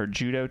link to her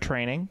judo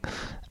training.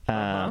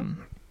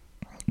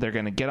 They're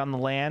going to get on the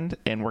land,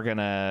 and we're going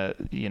to,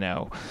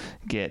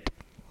 get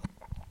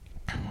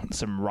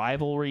some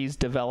rivalries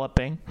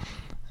developing.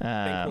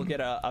 I think we'll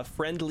get a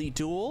friendly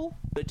duel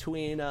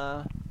between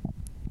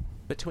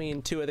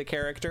two of the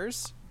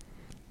characters.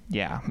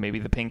 Yeah, maybe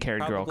the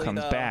pink-haired girl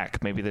comes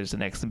back. Maybe there's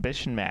an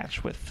exhibition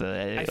match with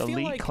the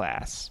elite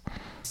class.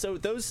 So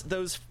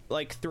those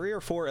like 3 or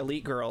 4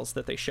 elite girls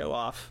that they show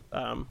off,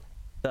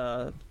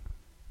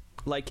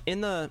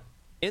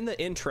 in the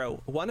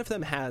intro, one of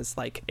them has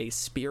like a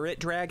spirit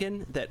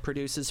dragon that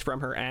produces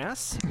from her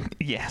ass.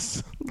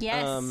 Yes.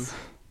 Yes.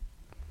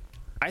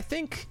 I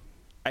think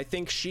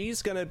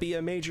she's gonna be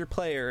a major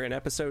player in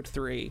episode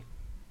 3,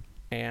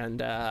 and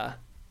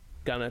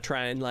gonna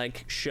try and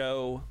like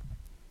show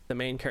the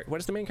main character. What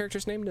is the main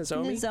character's name?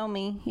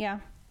 Nozomi, yeah.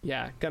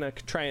 Yeah, gonna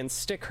try and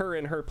stick her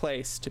in her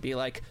place to be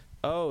like,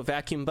 oh,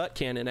 vacuum butt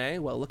cannon, eh?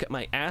 Well, look at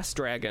my ass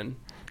dragon.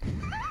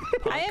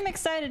 I am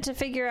excited to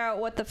figure out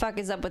what the fuck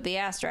is up with the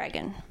ass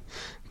dragon.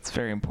 It's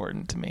very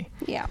important to me.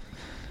 Yeah.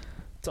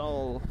 It's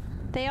all...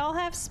 They all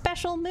have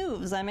special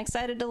moves. I'm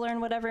excited to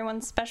learn what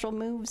everyone's special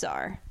moves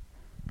are.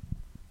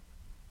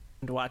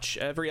 And watch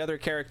every other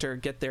character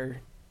get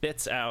their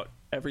bits out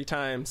every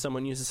time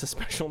someone uses a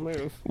special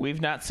move.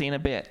 We've not seen a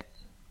bit.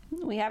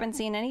 We haven't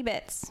seen any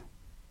bits.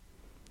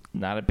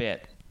 Not a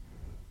bit.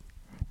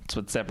 That's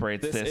what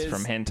separates this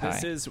from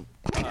hentai. This is,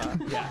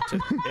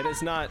 it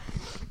is not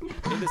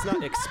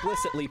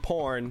explicitly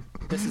porn.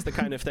 This is the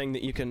kind of thing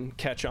that you can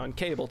catch on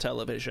cable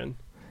television.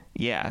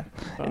 Yeah.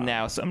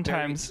 Now,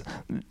 sometimes,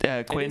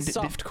 Quinn,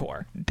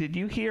 softcore. Did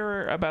you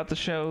hear about the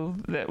show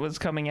that was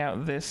coming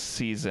out this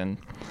season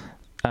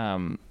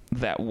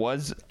that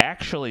was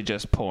actually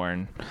just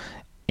porn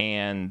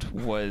and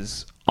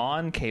was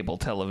on cable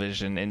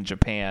television in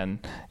Japan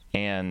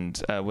and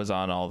was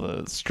on all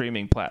the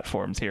streaming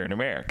platforms here in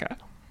America?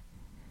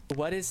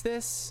 What is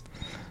this?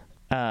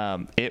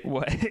 It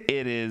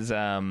is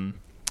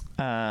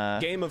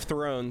Game of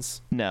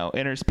Thrones. No,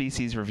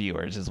 Interspecies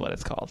Reviewers is what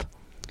it's called.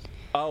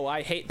 Oh,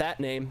 I hate that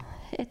name.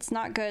 It's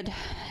not good.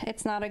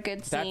 It's not a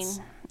good scene.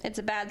 It's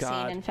a bad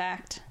scene, in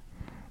fact.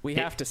 We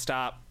have to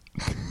stop.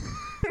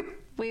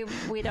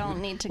 We don't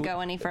need to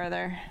go any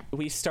further.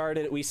 We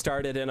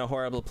started in a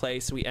horrible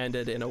place. We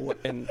ended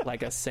in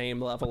like a same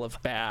level of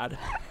bad.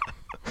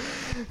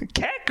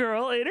 Cat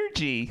girl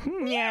energy.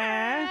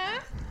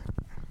 Yeah.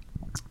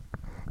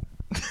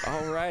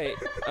 All right.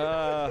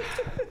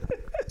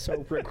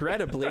 So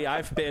regrettably,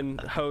 I've been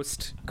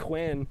host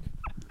Quinn,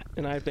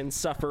 and I've been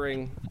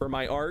suffering for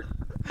my art.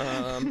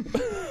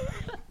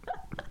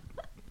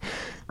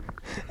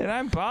 And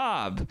I'm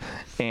Bob,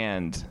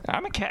 and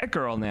I'm a cat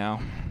girl now.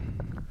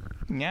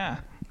 Yeah.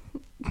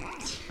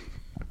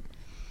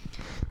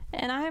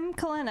 And I'm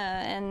Kalina,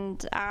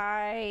 and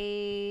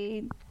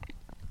I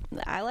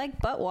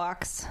like butt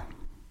walks.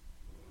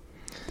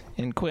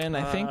 And Quinn,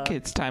 I think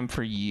it's time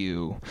for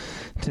you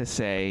to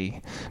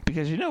say,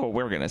 because you know what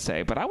we're going to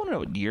say, but I want to know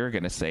what you're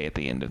going to say at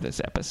the end of this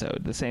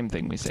episode. The same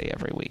thing we say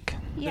every week.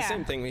 Yeah. The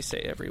same thing we say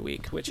every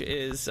week, which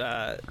is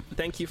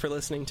thank you for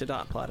listening to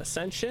Dot Plot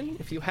Ascension.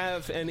 If you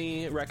have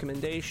any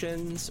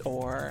recommendations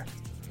or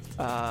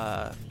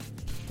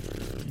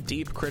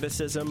deep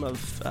criticism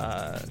of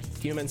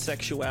human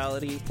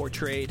sexuality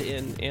portrayed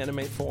in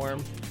anime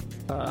form,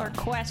 Or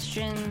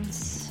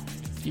questions,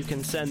 you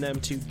can send them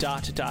to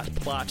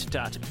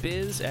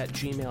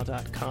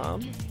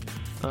dot.plot.biz@gmail.com.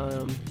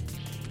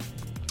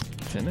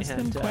 Send us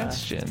some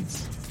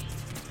questions.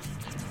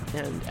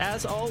 And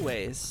as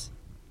always,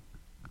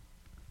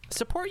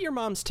 support your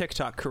mom's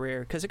TikTok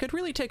career, because it could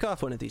really take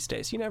off one of these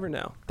days. You never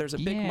know. There's a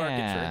big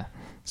market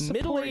for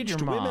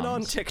middle-aged women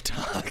on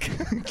TikTok.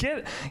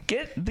 get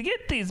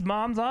these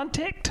moms on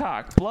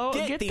TikTok.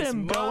 Get these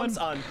them moms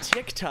going on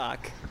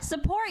TikTok.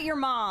 support your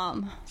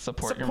mom.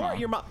 Support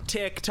your mom.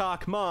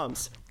 TikTok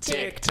moms.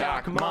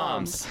 TikTok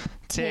moms.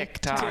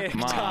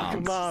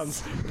 TikTok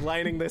moms.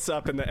 Lining this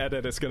up in the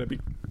edit is going to be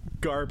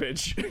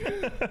garbage.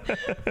 Yeah.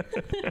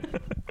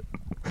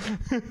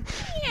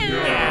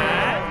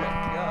 Oh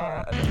my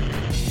God.